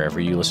Society wherever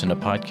you listen to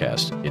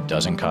podcasts. It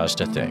doesn't cost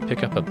a thing.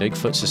 Pick up a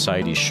Bigfoot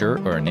Society shirt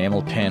or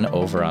enamel pin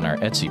over on our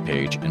Etsy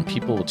page, and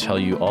people will tell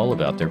you all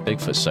about their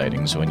Bigfoot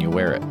sightings when you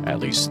wear it. At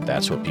least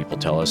that's what people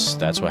tell us.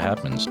 That's what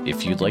happens.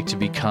 If you'd like to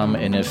become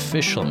an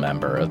official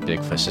member of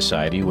Bigfoot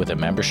Society with a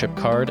membership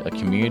card, a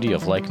community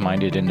of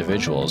like-minded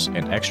individuals,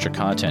 and extra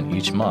content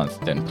each month,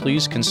 then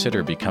please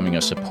consider becoming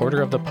a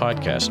supporter of the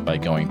podcast by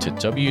going to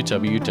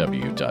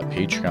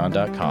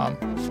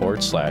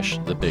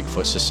www.patreon.com/The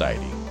Bigfoot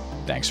Society.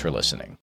 Thanks for listening.